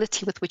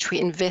quality with which we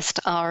invest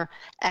our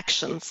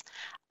actions.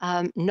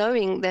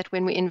 Knowing that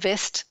when we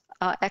invest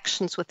our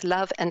actions with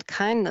love and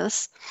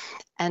kindness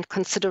and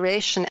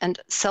consideration and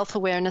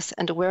self-awareness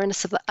and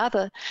awareness of the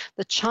other,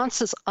 the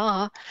chances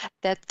are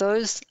that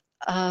those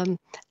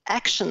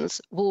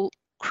actions will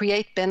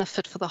create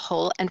benefit for the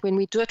whole. And when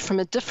we do it from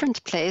a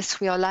different place,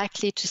 we are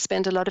likely to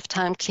spend a lot of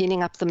time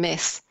cleaning up the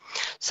mess.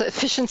 So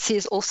efficiency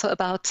is also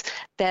about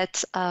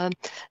that,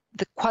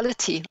 the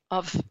quality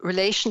of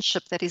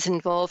relationship that is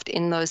involved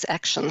in those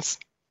actions.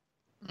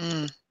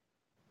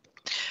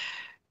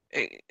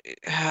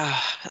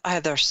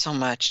 There's so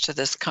much to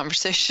this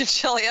conversation,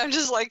 Shelley. I'm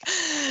just like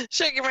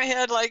shaking my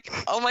head like,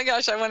 oh my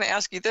gosh, I want to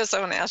ask you this. I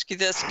want to ask you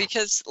this,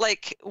 because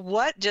like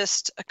what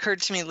just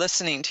occurred to me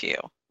listening to you,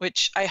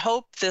 which I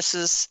hope this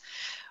is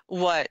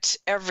what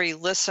every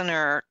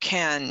listener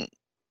can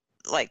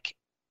like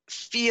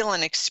feel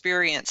and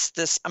experience,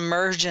 this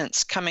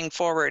emergence coming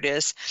forward,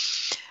 is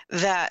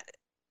that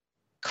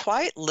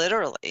quite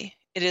literally,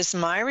 it is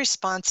my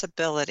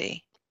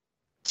responsibility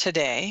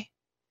today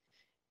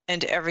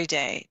and every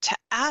day to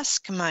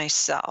ask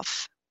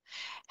myself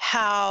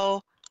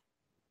how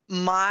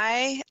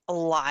my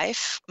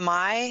life,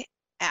 my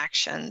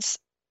actions,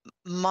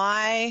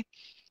 my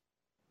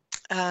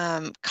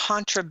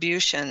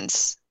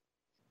contributions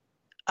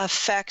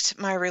affect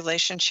my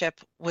relationship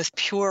with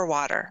pure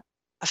water,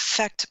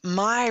 affect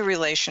my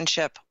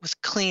relationship with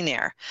clean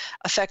air,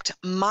 affect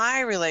my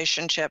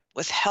relationship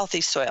with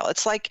healthy soil.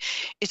 It's like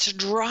it's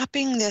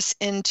dropping this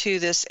into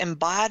this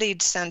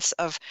embodied sense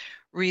of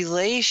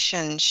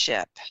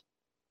relationship.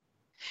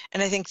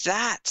 And I think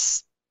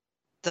that's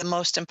the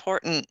most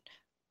important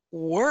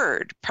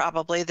word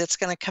probably that's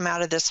going to come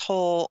out of this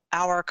whole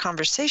hour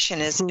conversation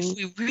is if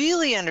we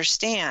really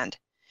understand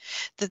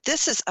that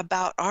this is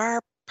about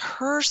our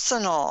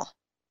personal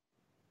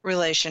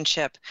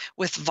relationship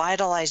with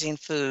vitalizing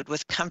food,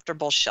 with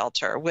comfortable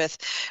shelter, with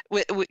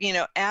you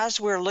know, as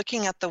we're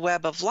looking at the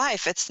web of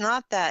life, it's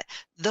not that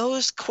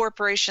those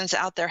corporations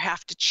out there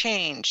have to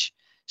change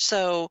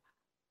so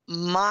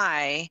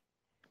my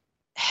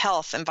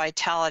health and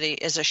vitality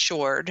is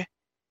assured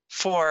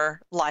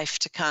for life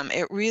to come.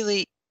 It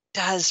really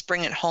does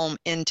bring it home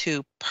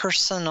into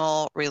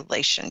personal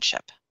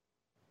relationship.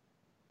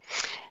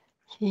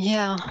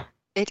 Yeah,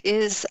 it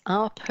is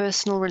our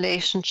personal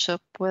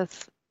relationship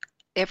with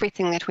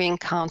everything that we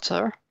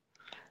encounter,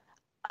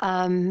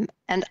 and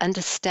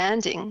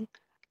understanding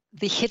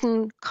the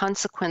hidden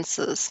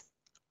consequences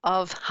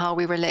of how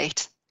we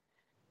relate.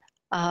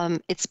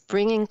 It's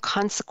bringing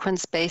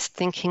consequence-based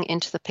thinking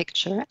into the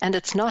picture, and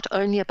it's not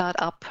only about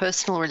our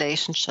personal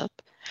relationship,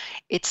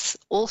 it's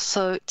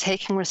also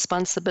taking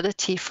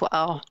responsibility for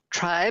our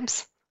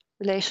tribe's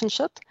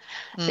relationship.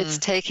 It's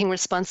taking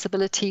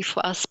responsibility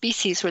for our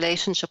species'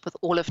 relationship with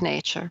all of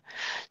nature.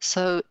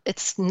 So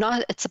it's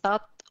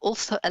about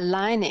also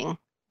aligning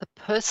the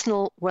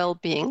personal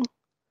well-being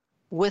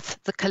with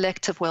the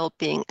collective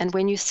well-being. And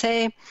when you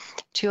say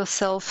to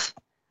yourself,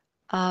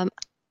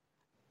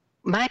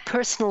 my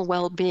personal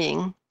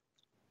well-being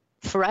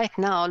for right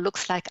now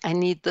looks like I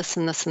need this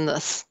and this and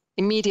this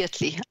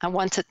immediately, I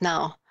want it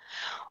now.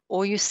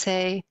 Or you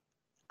say,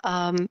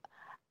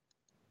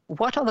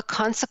 what are the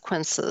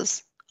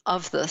consequences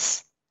of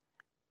this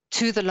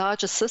to the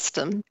larger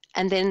system?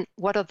 And then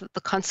what are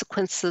the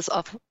consequences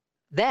of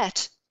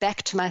that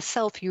back to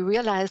myself? You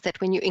realize that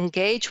when you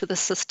engage with a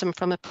system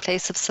from a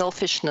place of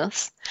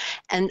selfishness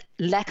and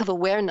lack of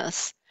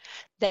awareness,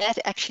 that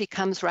actually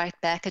comes right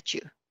back at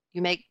you.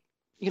 You make,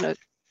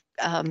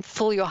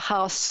 fill your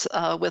house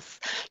with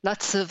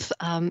lots of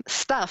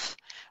stuff,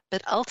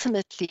 but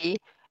ultimately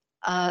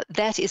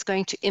that is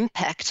going to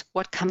impact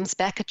what comes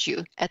back at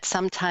you at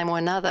some time or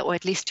another, or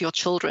at least your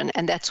children,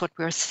 and that's what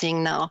we're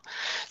seeing now.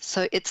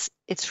 So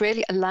it's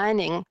really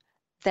aligning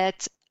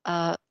that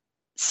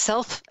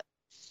self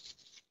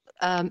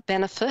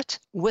benefit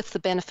with the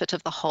benefit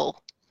of the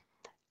whole,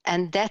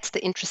 and that's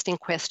the interesting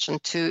question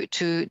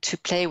to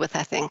play with,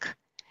 I think.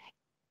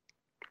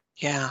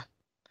 Yeah.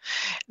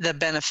 The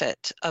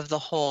benefit of the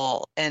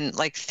whole, and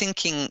like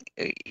thinking,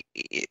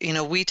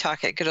 we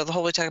talk at Good of the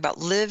Whole, we talk about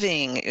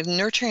living,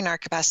 nurturing our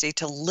capacity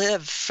to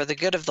live for the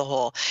good of the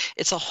whole.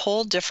 It's a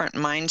whole different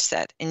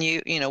mindset. And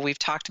we've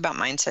talked about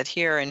mindset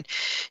here, and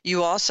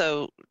you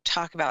also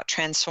talk about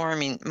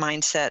transforming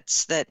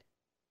mindsets that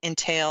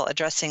entail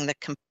addressing the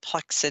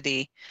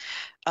complexity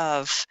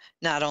of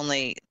not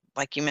only,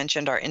 like you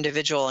mentioned, our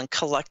individual and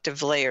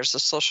collective layers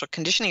of social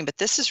conditioning, but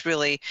this is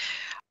really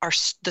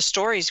the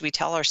stories we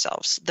tell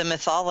ourselves, the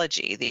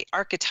mythology, the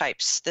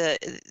archetypes,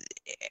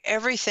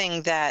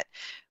 everything that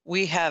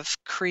we have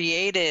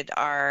created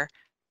our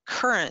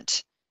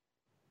current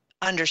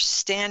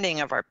understanding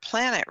of our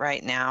planet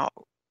right now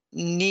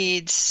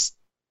needs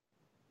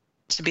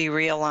to be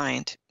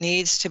realigned,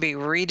 needs to be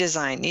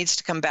redesigned, needs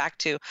to come back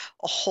to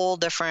a whole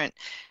different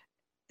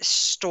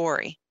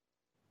story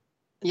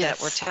that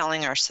we're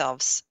telling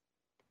ourselves.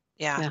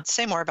 Yeah.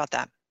 Say more about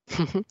that.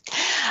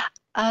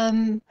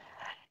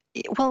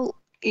 Well,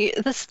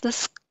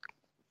 this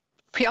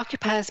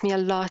preoccupies me a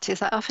lot.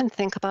 Is I often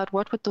think about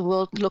what would the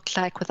world look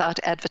like without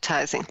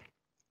advertising,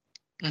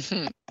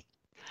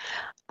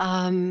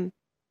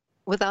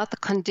 without the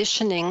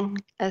conditioning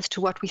as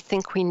to what we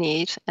think we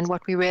need and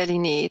what we really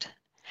need.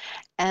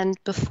 And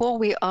before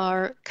we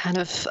are kind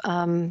of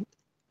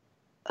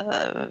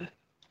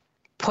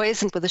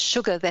poisoned with a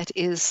sugar that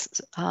is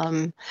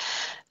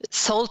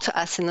sold to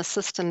us in the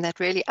system that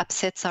really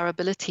upsets our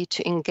ability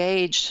to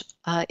engage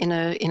in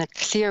a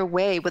clear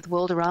way with the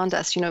world around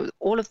us.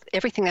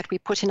 Everything that we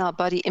put in our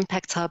body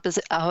impacts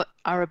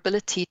our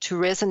ability to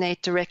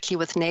resonate directly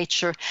with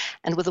nature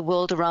and with the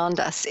world around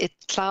us. It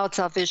clouds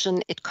our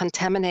vision. It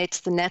contaminates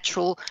the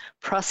natural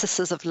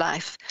processes of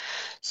life.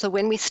 So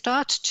when we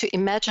start to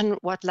imagine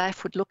what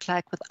life would look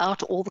like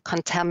without all the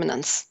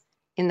contaminants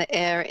in the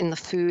air, in the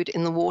food,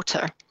 in the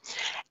water,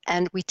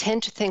 and we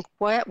tend to think,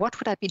 what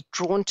would I be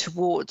drawn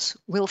towards?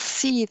 We'll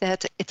see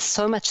that it's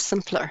so much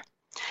simpler,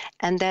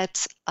 and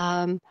that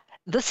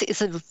this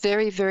is a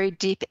very, very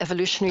deep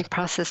evolutionary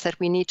process that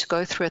we need to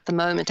go through at the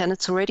moment, and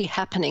it's already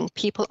happening.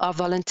 People are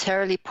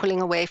voluntarily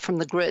pulling away from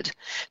the grid.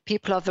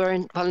 People are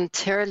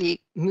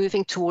voluntarily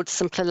moving towards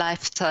simpler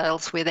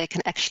lifestyles where they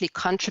can actually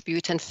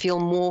contribute and feel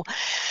more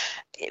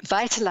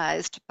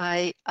vitalized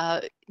by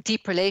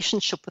deep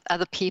relationship with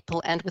other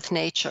people and with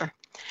nature.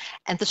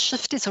 And the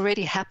shift is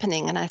already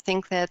happening, and I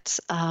think that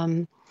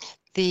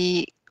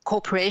the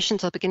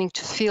corporations are beginning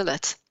to feel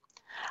it.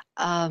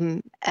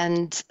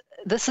 And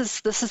this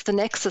is the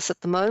nexus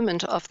at the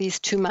moment of these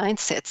two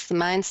mindsets, the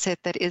mindset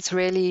that is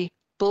really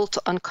built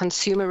on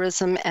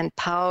consumerism and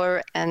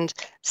power and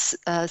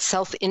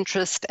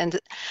self-interest, and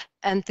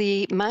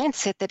the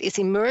mindset that is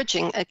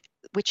emerging,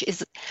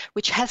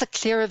 which has a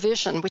clearer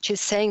vision, which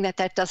is saying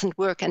that doesn't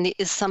work, and there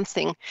is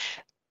something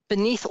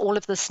beneath all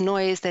of this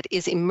noise that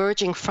is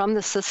emerging from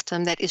the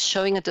system that is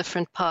showing a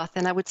different path.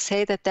 And I would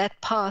say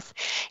that path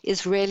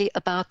is really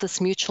about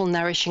this mutual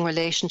nourishing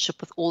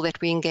relationship with all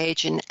that we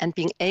engage in, and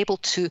being able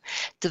to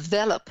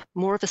develop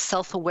more of a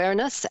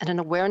self-awareness and an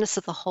awareness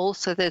of the whole,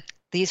 so that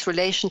these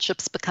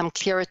relationships become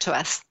clearer to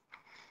us.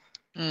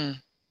 And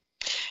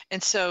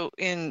so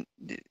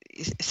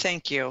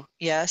thank you.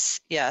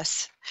 Yes.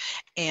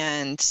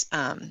 And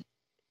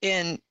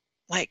in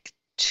like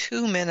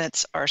 2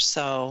 minutes or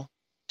so,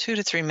 2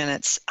 to 3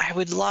 minutes, I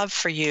would love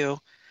for you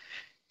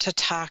to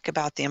talk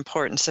about the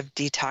importance of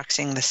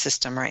detoxing the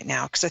system right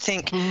now, because I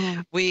think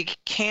we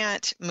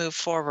can't move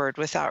forward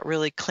without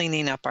really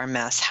cleaning up our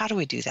mess. How do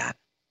we do that?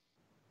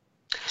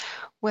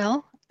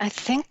 Well, I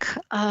think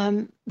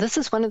this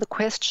is one of the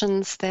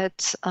questions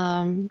that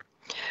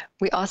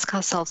we ask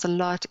ourselves a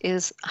lot,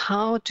 is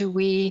how do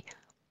we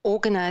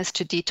organize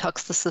to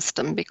detox the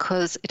system?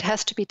 Because it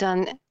has to be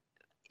done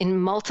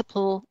in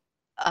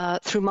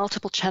through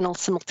multiple channels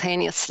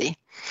simultaneously,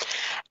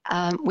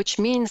 which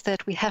means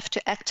that we have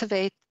to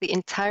activate the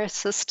entire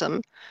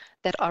system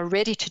that are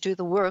ready to do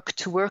the work,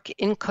 to work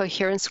in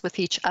coherence with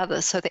each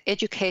other. So the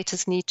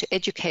educators need to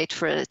educate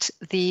for it.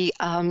 The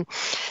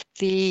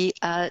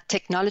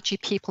technology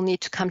people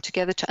need to come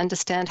together to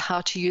understand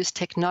how to use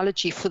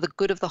technology for the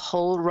good of the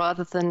whole,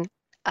 rather than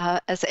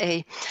as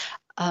a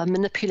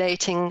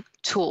manipulating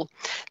tool.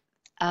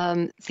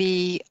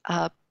 The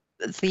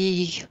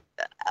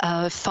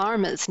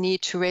farmers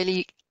need to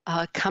really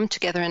come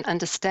together and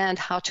understand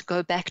how to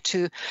go back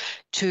to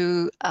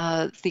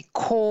the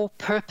core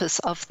purpose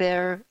of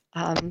their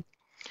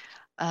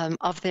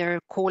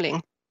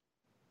calling.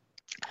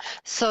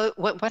 So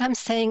what I'm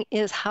saying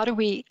is, how do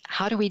we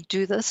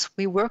do this?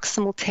 We work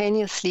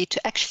simultaneously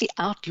to actually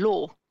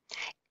outlaw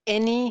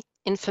any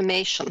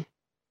information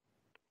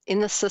in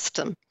the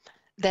system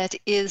that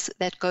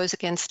goes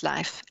against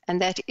life,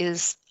 and that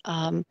is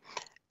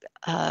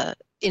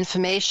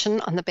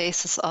information on the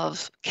basis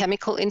of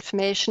chemical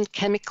information,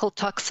 chemical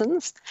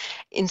toxins,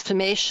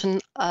 information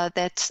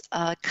that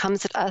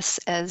comes at us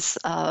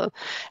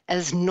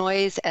as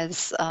noise,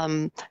 as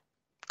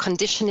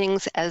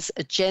conditionings, as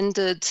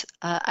agendered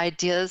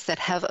ideas that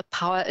have a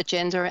power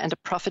agenda and a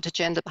profit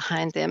agenda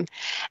behind them.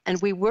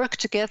 And we work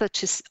together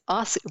to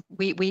ask,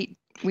 we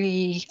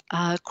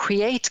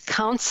create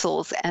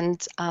councils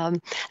and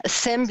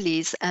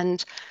assemblies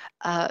and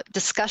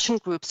discussion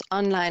groups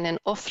online and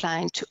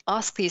offline to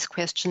ask these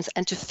questions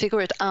and to figure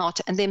it out.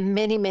 And there are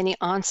many, many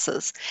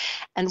answers.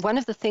 And one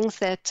of the things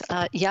that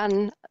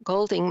Jan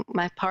Golding,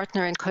 my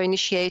partner and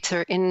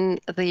co-initiator in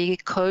the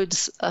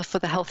Codes for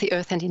the Healthy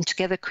Earth and in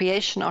Together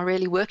Creation, are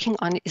really working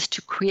on is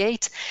to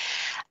create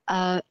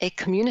a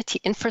community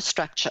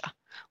infrastructure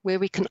where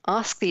we can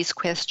ask these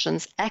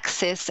questions,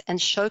 access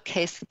and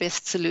showcase the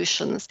best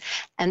solutions,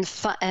 and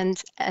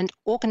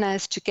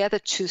organize together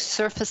to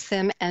surface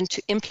them and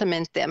to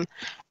implement them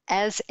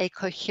as a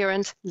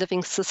coherent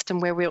living system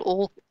where we're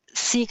all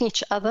seeing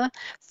each other,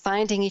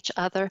 finding each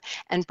other,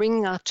 and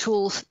bringing our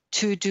tools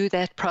to do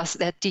that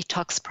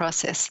detox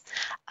process.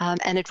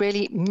 And it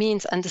really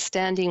means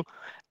understanding,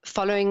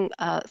 following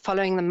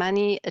the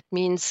money. It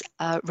means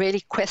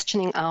really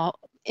questioning our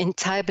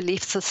entire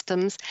belief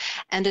systems,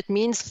 and it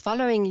means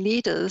following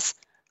leaders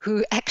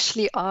who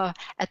actually are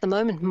at the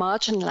moment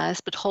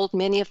marginalized but hold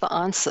many of the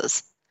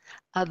answers.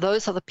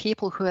 Those are the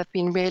people who have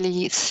been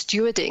really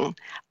stewarding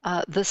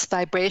this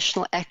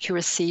vibrational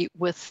accuracy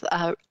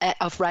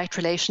of right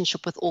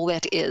relationship with all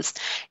that is.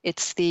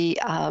 It's the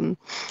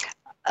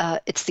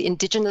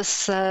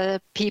indigenous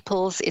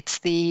peoples, it's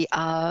the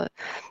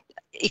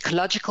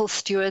ecological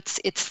stewards,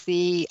 it's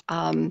the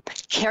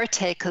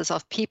caretakers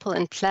of people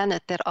and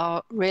planet that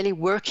are really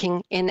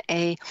working in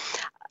a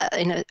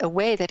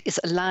way that is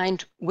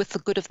aligned with the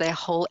good of their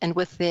whole and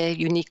with their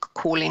unique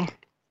calling.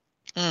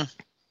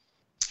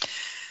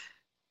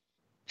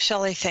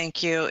 Shelley,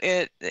 thank you.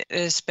 It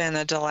has been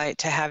a delight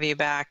to have you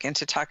back and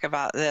to talk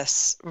about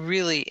this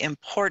really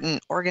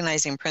important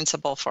organizing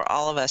principle for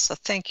all of us. So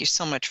thank you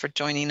so much for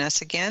joining us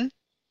again.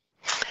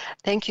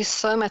 Thank you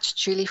so much,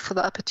 Julie, for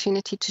the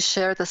opportunity to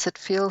share this. It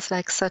feels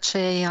like such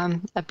a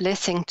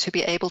blessing to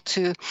be able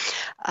to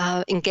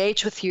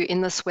engage with you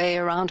in this way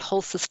around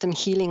whole system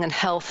healing and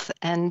health,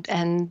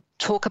 and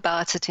talk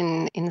about it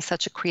in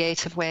such a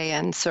creative way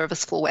and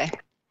serviceful way.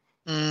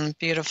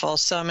 Beautiful.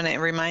 So I'm going to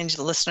remind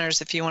listeners,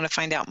 if you want to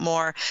find out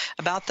more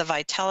about the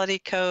Vitality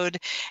Code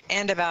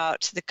and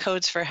about the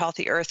Codes for a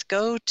Healthy Earth,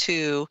 go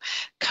to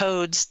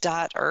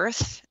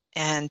codes.earth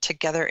and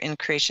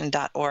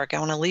togetherincreation.org. I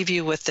want to leave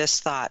you with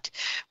this thought.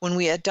 When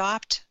we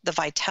adopt the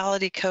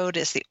Vitality Code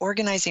as the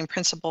organizing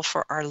principle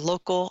for our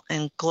local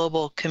and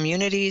global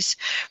communities,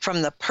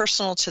 from the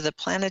personal to the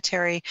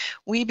planetary,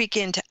 we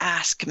begin to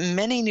ask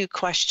many new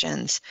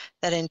questions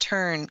that in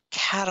turn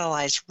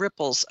catalyze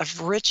ripples of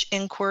rich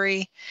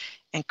inquiry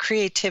and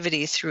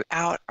creativity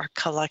throughout our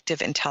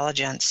collective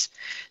intelligence.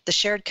 The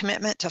shared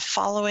commitment to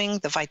following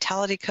the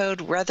Vitality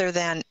Code rather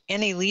than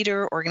any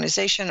leader,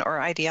 organization, or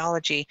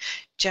ideology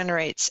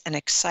generates an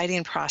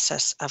exciting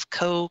process of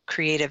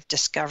co-creative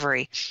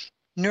discovery,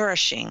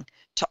 nourishing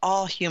to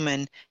all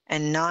human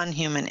and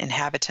non-human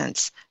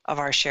inhabitants of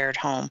our shared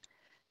home.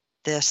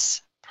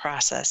 This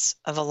process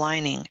of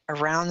aligning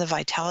around the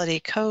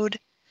Vitality Code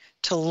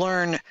to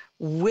learn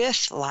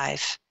with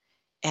life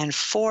and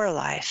for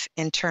life,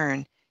 in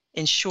turn,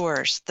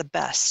 ensures the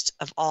best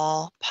of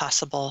all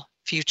possible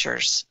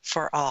futures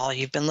for all.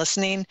 You've been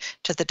listening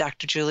to the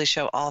Dr. Julie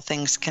Show, All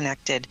Things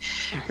Connected.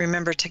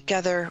 Remember,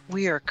 together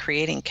we are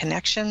creating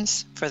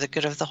connections for the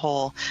good of the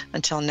whole.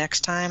 Until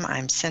next time,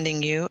 I'm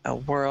sending you a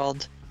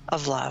world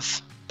of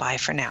love. Bye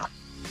for now.